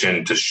a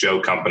mission to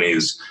show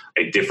companies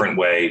a different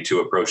way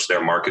to approach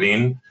their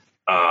marketing,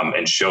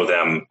 and show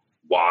them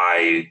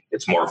why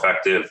it's more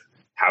effective,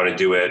 how to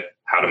do it,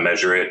 how to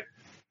measure it,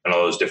 and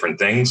all those different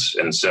things.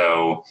 And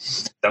so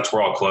that's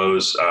where I'll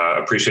close.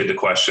 Appreciate the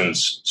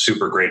questions.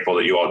 Super grateful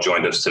that you all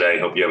joined us today.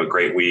 Hope you have a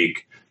great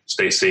week.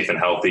 Stay safe and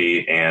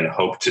healthy, and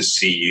hope to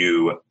see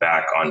you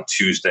back on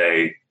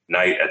Tuesday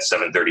night at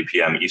 7:30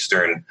 p.m.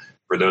 Eastern.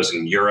 For those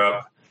in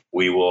Europe,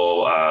 we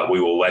will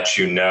let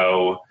you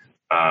know.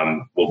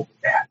 We'll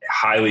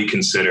highly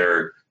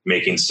consider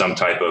making some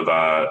type of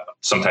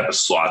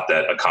slot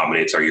that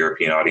accommodates our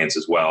European audience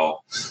as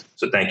well.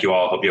 So thank you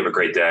all. Hope you have a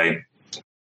great day.